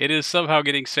 It is somehow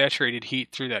getting saturated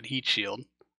heat through that heat shield.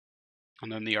 And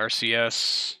then the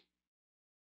RCS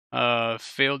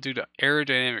failed due to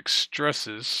aerodynamic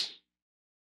stresses.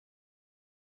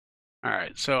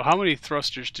 Alright, so how many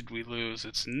thrusters did we lose?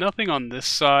 It's nothing on this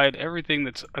side. Everything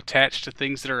that's attached to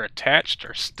things that are attached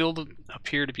are still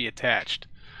appear to be attached.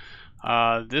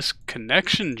 This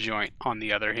connection joint, on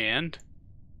the other hand,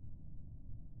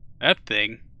 that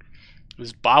thing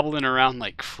was bobbling around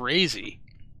like crazy.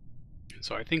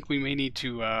 So I think we may need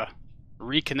to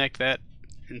reconnect that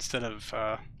instead of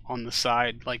on the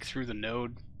side, like through the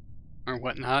node or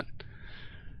whatnot.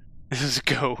 This is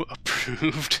Go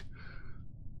approved.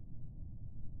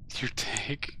 Your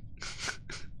tank.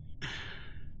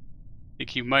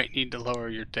 Think you might need to lower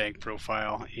your tank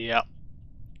profile. Yep.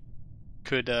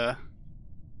 Could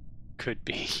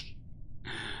be.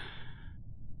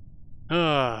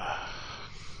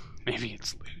 Maybe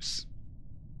it's loose.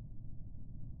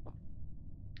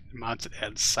 Mods that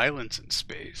add silence in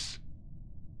space.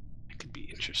 That could be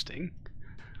interesting.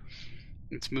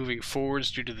 It's moving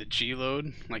forwards due to the G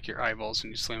load, like your eyeballs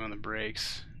when you slam on the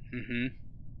brakes.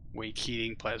 Wake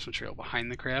heating, plasma trail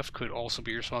behind the craft could also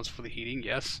be responsible for the heating,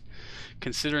 yes.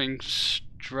 Considering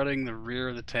strutting the rear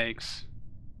of the tanks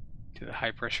to the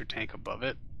high pressure tank above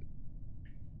it.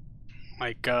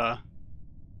 Like,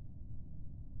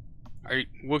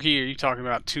 Wookie, are you talking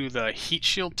about to the heat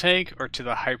shield tank or to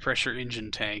the high pressure engine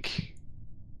tank?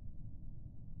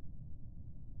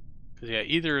 Yeah,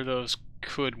 either of those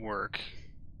could work.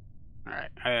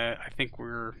 Alright, I think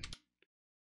we're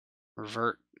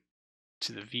revert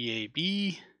to the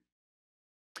VAB,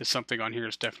 because something on here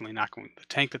is definitely not going to the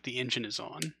tank that the engine is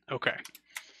on. Okay.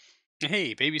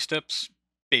 Hey, baby steps.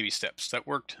 That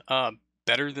worked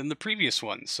better than the previous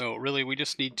one. So really we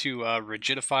just need to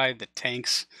rigidify the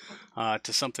tanks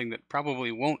to something that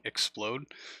probably won't explode.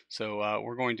 So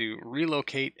we're going to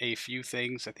relocate a few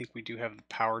things. I think we do have the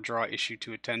power draw issue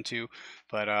to attend to,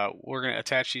 but we're going to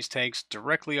attach these tanks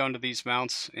directly onto these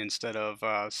mounts instead of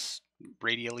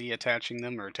radially attaching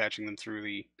them or attaching them through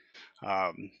the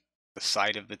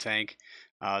side of the tank.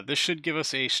 This should give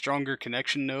us a stronger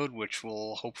connection node, which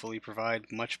will hopefully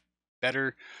provide much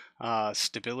better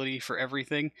stability for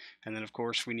everything. And then of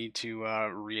course we need to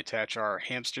reattach our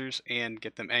hamsters and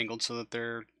get them angled so that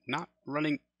they're not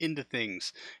running into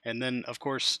things. And then of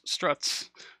course struts,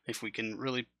 if we can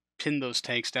really pin those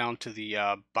tanks down to the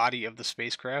body of the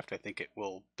spacecraft, I think it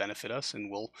will benefit us. And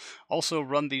we'll also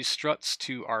run these struts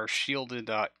to our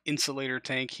shielded insulator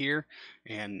tank here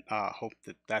and hope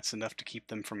that that's enough to keep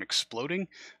them from exploding.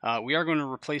 We are going to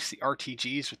replace the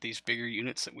RTGs with these bigger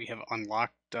units that we have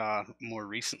unlocked more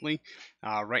recently.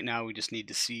 Right now we just need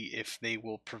to see if they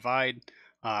will provide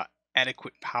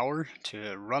adequate power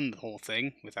to run the whole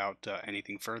thing without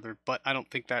anything further, but I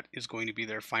don't think that is going to be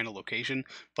their final location,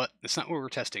 but that's not what we're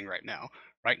testing right now.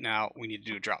 Right now we need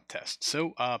to do a drop test.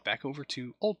 So back over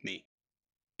to old me.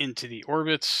 Into the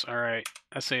orbits. Alright,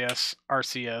 SAS,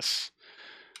 RCS.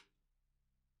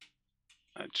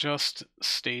 Adjust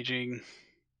staging.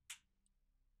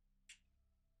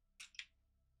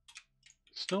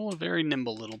 Still a very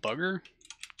nimble little bugger.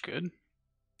 Good.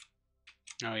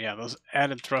 Oh yeah, those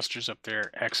added thrusters up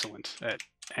there, excellent at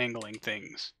angling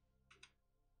things.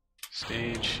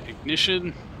 Stage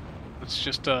ignition. Let's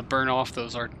just burn off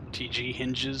those RTG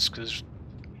hinges, because,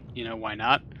 you know, why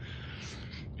not?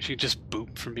 We should just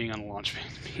boop from being on launch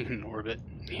pad to being in orbit.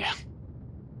 Yeah.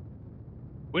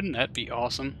 Wouldn't that be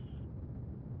awesome?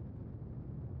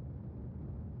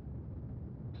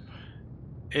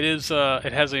 It is,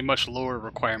 it has a much lower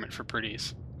requirement for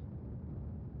pretties.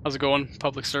 How's it going,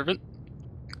 public servant?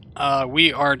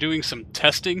 We are doing some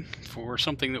testing for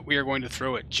something that we are going to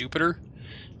throw at Jupiter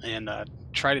and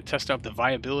try to test out the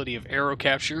viability of Aero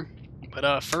capture.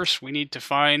 But first, we need to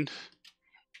find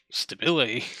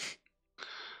stability.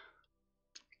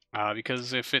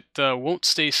 Because if it won't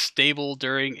stay stable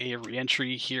during a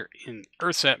reentry here in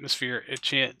Earth's atmosphere,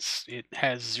 it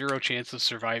has zero chance of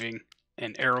surviving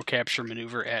an Aero capture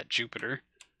maneuver at Jupiter.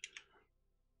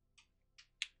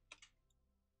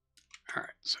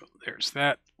 Alright, so there's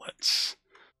that. Let's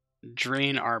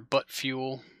drain our butt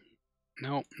fuel.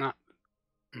 No, not...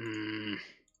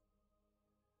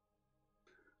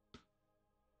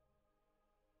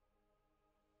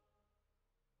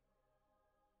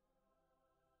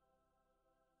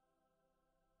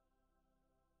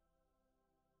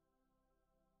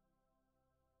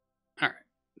 Alright,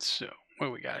 so what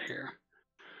do we got here?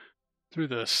 Through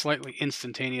the slightly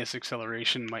instantaneous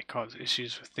acceleration might cause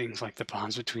issues with things like the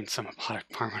bonds between some subaquatic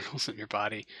particles in your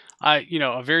body.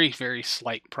 A very, very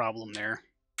slight problem there.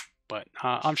 But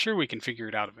I'm sure we can figure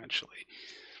it out eventually.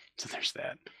 So there's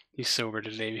that. He's sober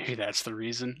today, maybe that's the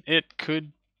reason. It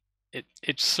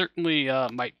certainly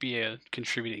might be a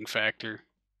contributing factor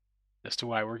as to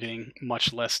why we're getting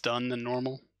much less done than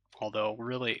normal. Although,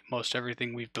 really, most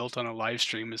everything we've built on a live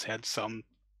stream has had some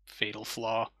fatal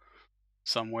flaw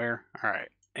somewhere. Alright,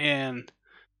 and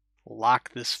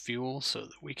lock this fuel so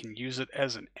that we can use it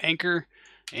as an anchor,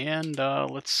 and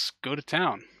let's go to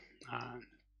town.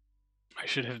 I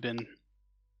should have been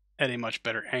at a much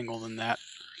better angle than that.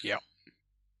 Yep.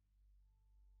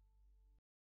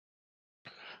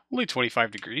 Only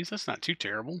 25 degrees, that's not too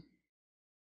terrible.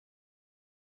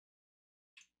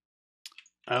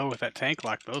 Oh, with that tank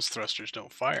lock, those thrusters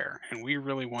don't fire, and we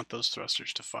really want those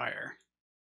thrusters to fire.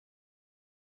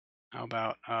 How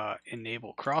about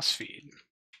enable crossfeed?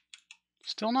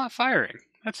 Still not firing.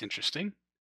 That's interesting.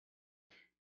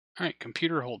 Alright,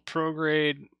 computer hold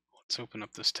prograde. Let's open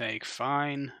up this tank.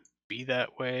 Fine. Be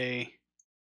that way.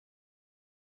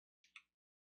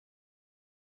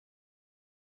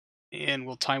 And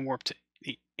we'll time warp to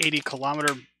the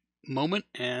 80-kilometer moment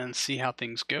and see how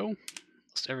things go.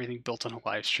 Almost everything built on a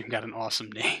live stream got an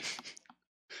awesome name.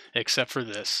 Except for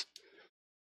this.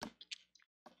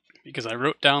 Because I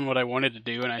wrote down what I wanted to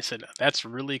do and I said, that's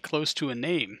really close to a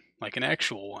name, like an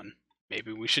actual one.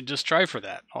 Maybe we should just try for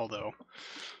that, although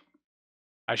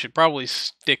I should probably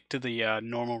stick to the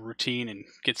normal routine and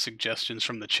get suggestions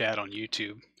from the chat on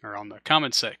YouTube, or on the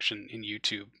comment section in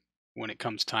YouTube when it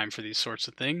comes time for these sorts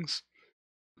of things.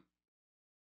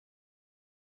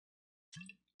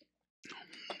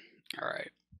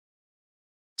 Alright.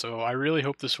 So I really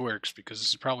hope this works, because this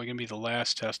is probably going to be the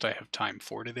last test I have time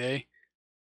for today.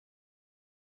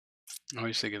 I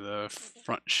always think of the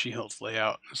front shield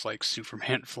layout as like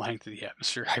Superman flying through the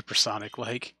atmosphere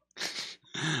hypersonic-like.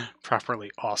 Properly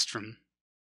Ostrom.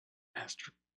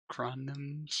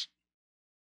 Astrochronyms.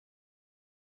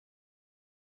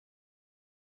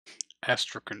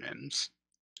 Astrochronyms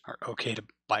are okay to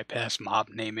bypass mob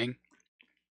naming.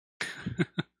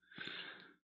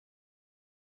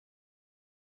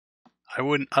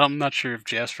 I'm not sure if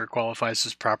JASPER qualifies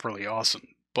as properly awesome,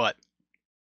 but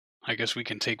I guess we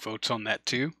can take votes on that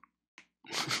too.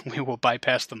 We will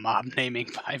bypass the mob naming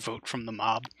by vote from the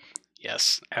mob.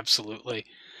 Yes, absolutely.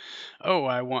 Oh,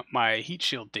 I want my heat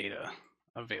shield data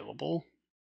available.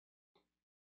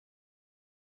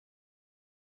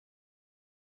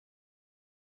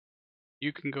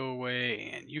 You can go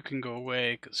away, and you can go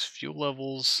away, because fuel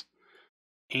levels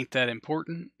ain't that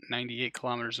important. 98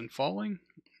 kilometers and falling.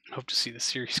 Hope to see the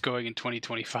series going in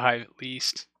 2025 at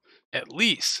least. At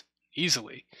least!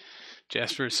 Easily.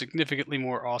 JASPER is significantly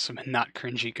more awesome and not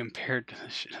cringy compared to the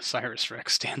shit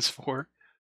OSIRIS-REx stands for.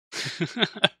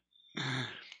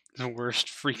 The worst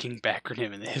freaking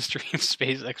backronym in the history of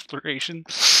space exploration.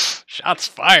 Shots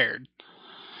fired!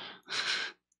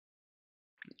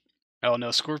 Oh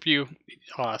no, Scorpio,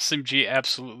 SimG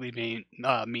absolutely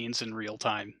means in real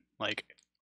time, like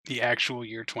the actual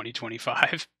year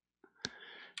 2025.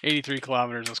 83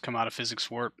 kilometers, let's come out of physics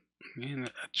warp.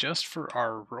 And adjust for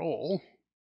our roll.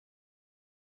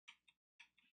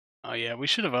 Oh yeah, we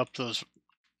should have upped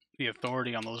the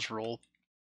authority on those roll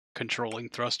controlling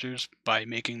thrusters by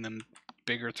making them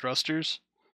bigger thrusters.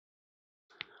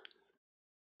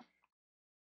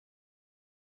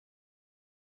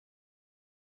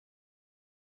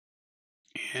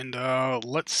 And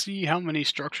let's see how many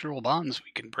structural bonds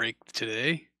we can break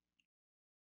today.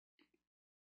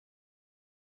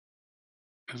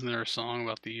 Isn't there a song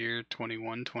about the year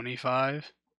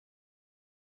 2125?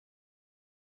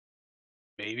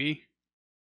 Maybe?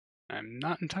 I'm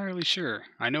not entirely sure.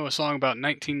 I know a song about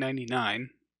 1999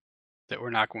 that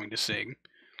we're not going to sing.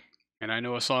 And I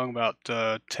know a song about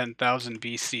 10,000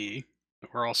 BC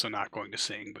that we're also not going to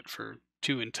sing, but for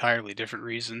two entirely different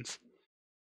reasons.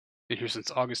 Been here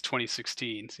since August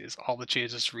 2016. He has all the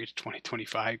chances to reach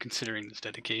 2025 considering this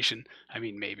dedication. I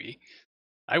mean, maybe.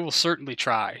 I will certainly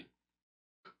try.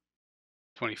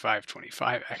 25,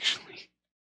 actually.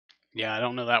 Yeah, I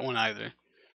don't know that one either.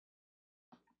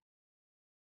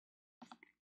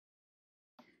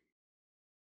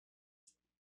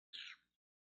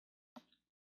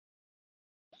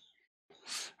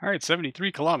 Alright,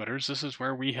 73 kilometers. This is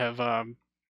where we have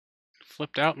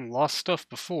flipped out and lost stuff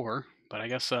before. But I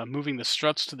guess moving the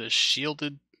struts to the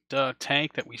shielded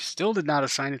tank that we still did not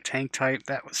assign a tank type,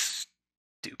 that was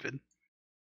stupid.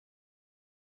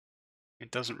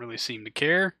 It doesn't really seem to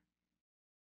care.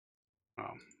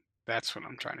 Oh, that's what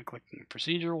I'm trying to click.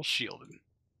 Procedural, shielded.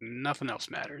 Nothing else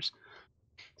matters.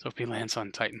 So if he lands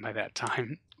on Titan by that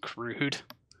time, crude.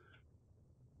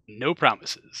 No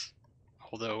promises.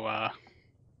 Although,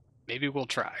 maybe we'll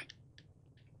try.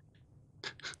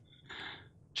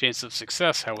 Chance of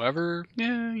success, however,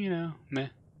 yeah, you know, meh.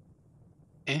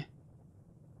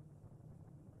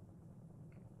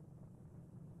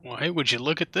 Why would you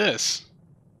look at this?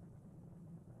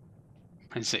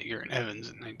 I'd say you're in Evans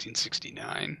in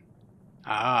 1969.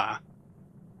 Ah.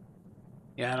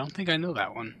 Yeah, I don't think I know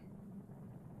that one.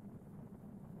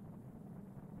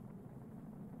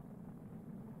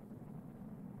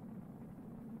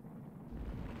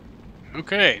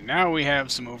 Okay, now we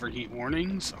have some overheat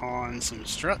warnings on some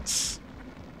struts.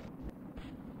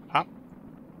 Pop.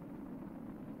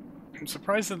 I'm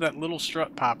surprised that that little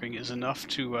strut popping is enough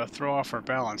to throw off our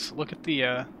balance. Look at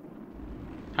the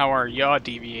how our yaw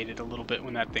deviated a little bit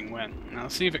when that thing went. Now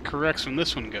let's see if it corrects when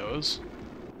this one goes.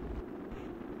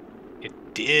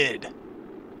 It did.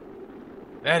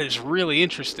 That is really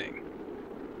interesting.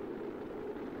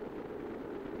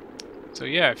 So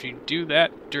yeah, if you do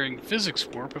that during physics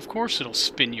warp, of course it'll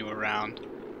spin you around.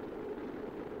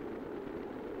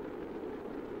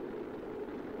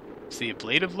 What's the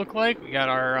ablative look like? We got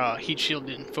our heat shield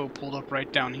info pulled up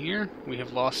right down here. We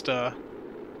have lost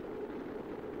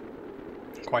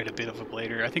quite a bit of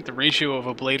ablator. I think the ratio of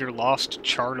ablator lost to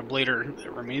charred ablator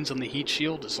that remains on the heat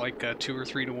shield is like 2 or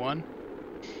 3 to 1.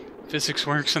 Physics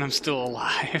works and I'm still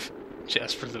alive.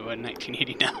 Jasper though in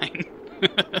 1989.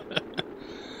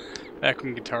 Back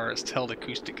when guitarists held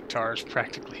acoustic guitars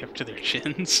practically up to their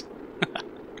chins.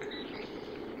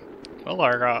 Well,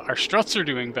 our struts are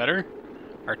doing better.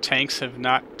 Our tanks have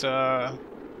not,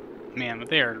 man, but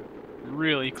they are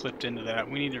really clipped into that.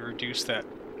 We need to reduce the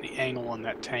angle on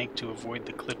that tank to avoid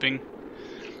the clipping.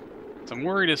 So I'm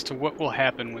worried as to what will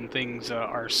happen when things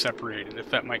are separated, if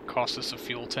that might cost us a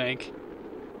fuel tank.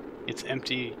 It's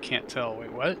empty, can't tell.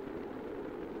 Wait, what?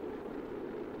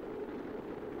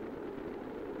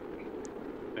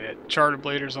 They had charred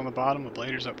ablators on the bottom,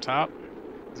 ablators up top.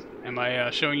 Am I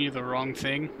showing you the wrong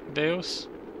thing, Deus?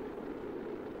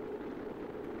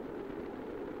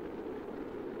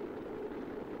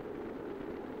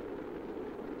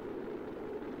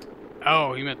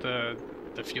 Oh, he meant the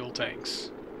fuel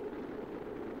tanks.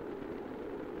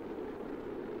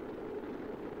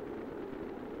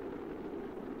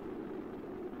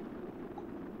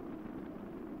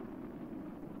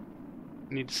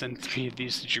 Need to send 3 of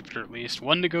these to Jupiter at least.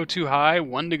 1 to go too high,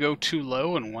 1 to go too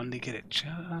low, and 1 to get it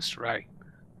just right.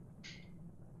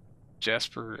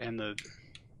 Jasper and the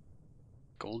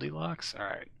Goldilocks?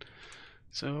 Alright.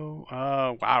 So,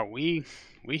 wow, we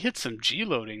hit some G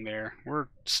loading there. We're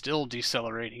still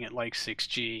decelerating at like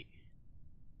 6G.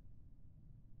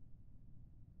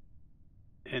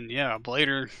 And yeah,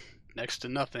 ablator, next to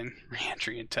nothing.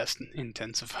 Reentry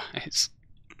intensifies.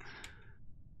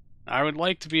 I would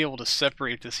like to be able to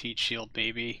separate this heat shield,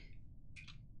 maybe,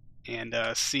 and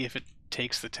see if it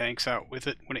takes the tanks out with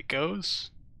it when it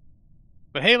goes.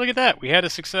 But hey, look at that! We had a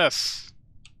success!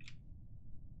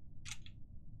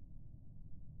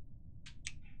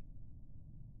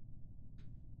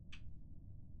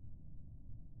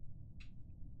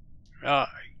 A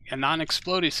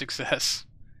non-exploding success.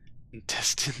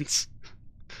 Intestines.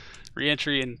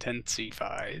 Reentry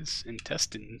intensifies.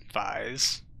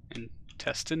 Intensified?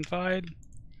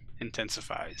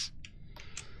 Intensifies.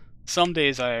 Some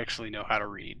days I actually know how to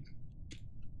read.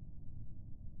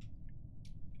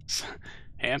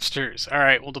 Hamsters.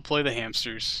 Alright, we'll deploy the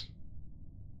hamsters.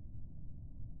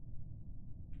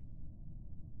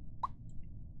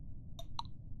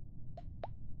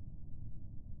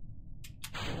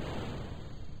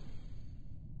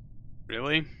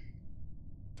 Really? Is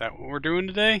that what we're doing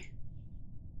today?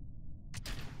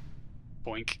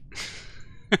 Boink.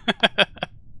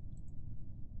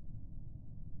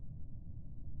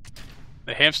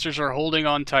 The hamsters are holding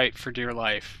on tight for dear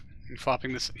life. I'm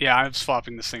flopping this. Yeah, I was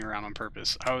flopping this thing around on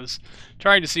purpose. I was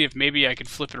trying to see if maybe I could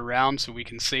flip it around so we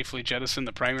can safely jettison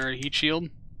the primary heat shield.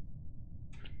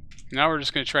 Now we're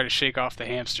just going to try to shake off the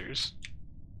hamsters.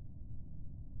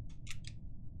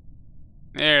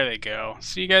 There they go.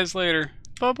 See you guys later.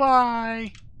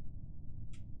 Bye-bye.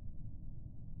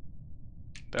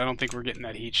 But I don't think we're getting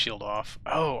that heat shield off.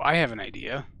 Oh, I have an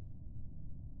idea.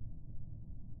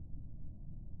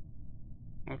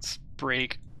 Let's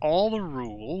break all the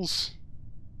rules.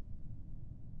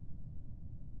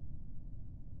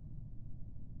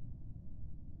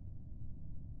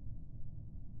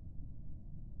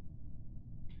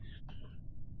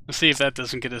 Let's see if that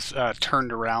doesn't get us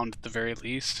turned around at the very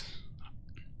least.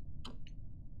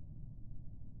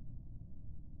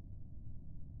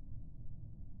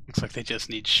 Looks like they just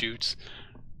need chutes.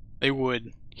 They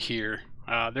would here.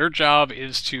 Their job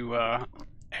is to,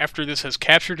 after this has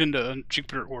captured into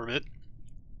Jupiter orbit,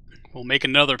 we'll make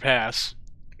another pass.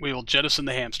 We will jettison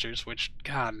the hamsters, which,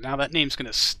 God, now that name's going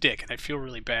to stick, and I feel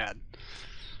really bad.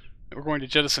 We're going to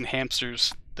jettison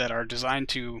hamsters that are designed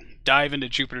to dive into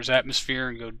Jupiter's atmosphere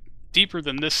and go deeper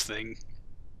than this thing,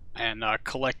 and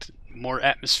collect more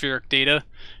atmospheric data,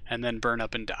 and then burn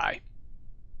up and die.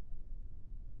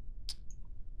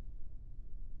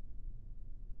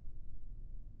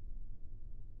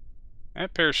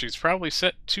 That parachute's probably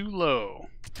set too low.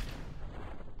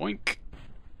 Boink.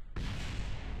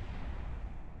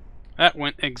 That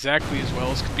went exactly as well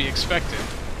as could be expected.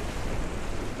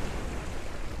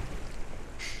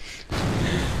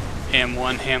 Ham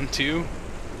 1, Ham 2.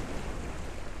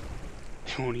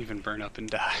 It won't even burn up and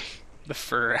die. The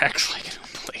fur acts like an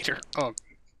ablator. Oh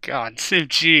god,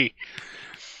 G.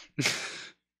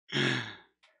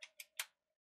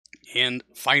 And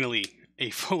finally, a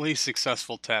fully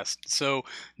successful test. So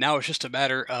now it's just a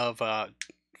matter of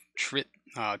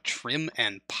trim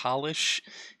and polish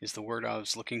is the word I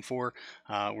was looking for.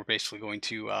 We're basically going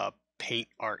to paint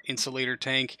our insulator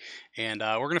tank, and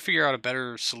we're going to figure out a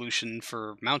better solution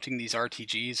for mounting these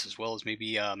RTGs, as well as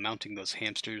maybe mounting those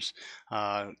hamsters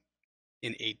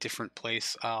in a different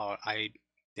place.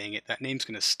 Dang it, that name's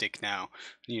going to stick now.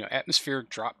 You know,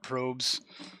 atmospheric drop probes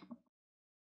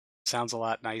sounds a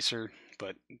lot nicer,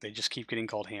 but they just keep getting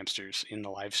called hamsters in the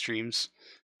live streams.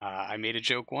 I made a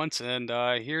joke once, and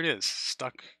here it is,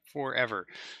 stuck forever.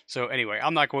 So anyway,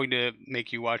 I'm not going to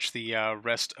make you watch the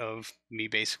rest of me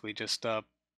basically just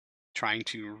trying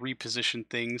to reposition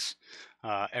things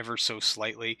ever so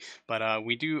slightly, but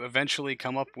we do eventually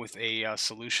come up with a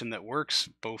solution that works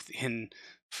both in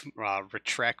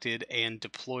retracted and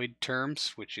deployed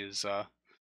terms, which is a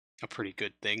pretty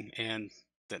good thing, and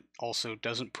that also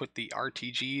doesn't put the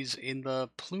RTGs in the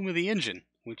plume of the engine,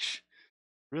 which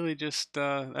really just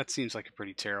that seems like a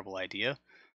pretty terrible idea.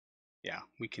 Yeah,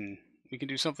 we can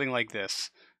do something like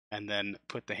this, and then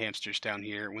put the hamsters down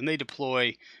here. When they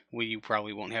deploy, we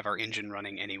probably won't have our engine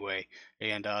running anyway,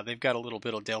 and they've got a little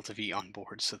bit of Delta V on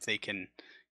board, so they can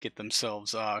get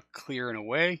themselves clear and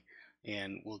away.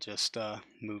 And we'll just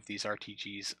move these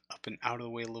RTGs up and out of the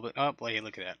way a little bit. Oh, hey,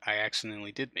 look at that. I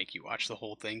accidentally did make you watch the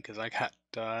whole thing because I got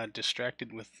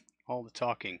distracted with all the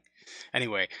talking.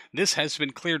 Anyway, this has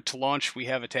been cleared to launch. We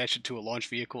have attached it to a launch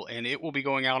vehicle, and it will be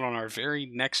going out on our very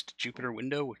next Jupiter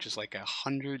window, which is like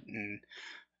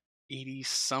 180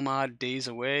 some odd days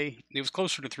away. It was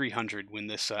closer to 300 when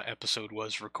this episode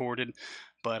was recorded,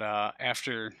 but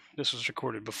after this was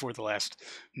recorded before the last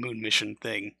moon mission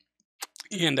thing.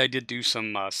 And I did do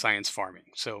some science farming,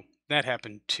 so that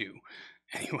happened too.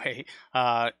 Anyway,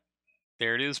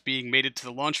 there it is, being mated to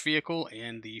the launch vehicle,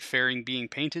 and the fairing being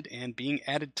painted and being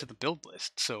added to the build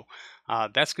list. So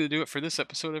that's going to do it for this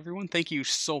episode, everyone. Thank you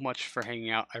so much for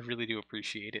hanging out. I really do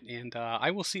appreciate it, and I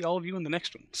will see all of you in the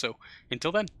next one. So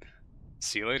until then,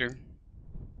 see you later.